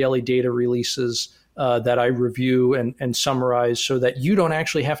of the daily data releases that I review and summarize, so that you don't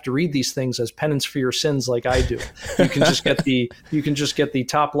actually have to read these things as penance for your sins like I do. You can just get the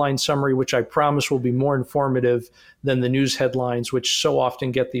top line summary, which I promise will be more informative than the news headlines, which so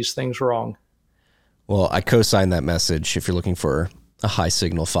often get these things wrong. Well, I co-sign that message. If you're looking for a high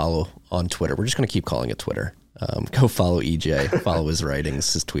signal follow on Twitter, we're just going to keep calling it Twitter. Go follow EJ, follow his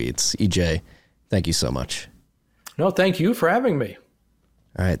writings, his tweets. EJ, thank you so much. No, thank you for having me.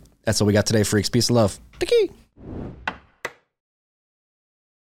 All right. That's all we got today, freaks. Peace and love. Tiki.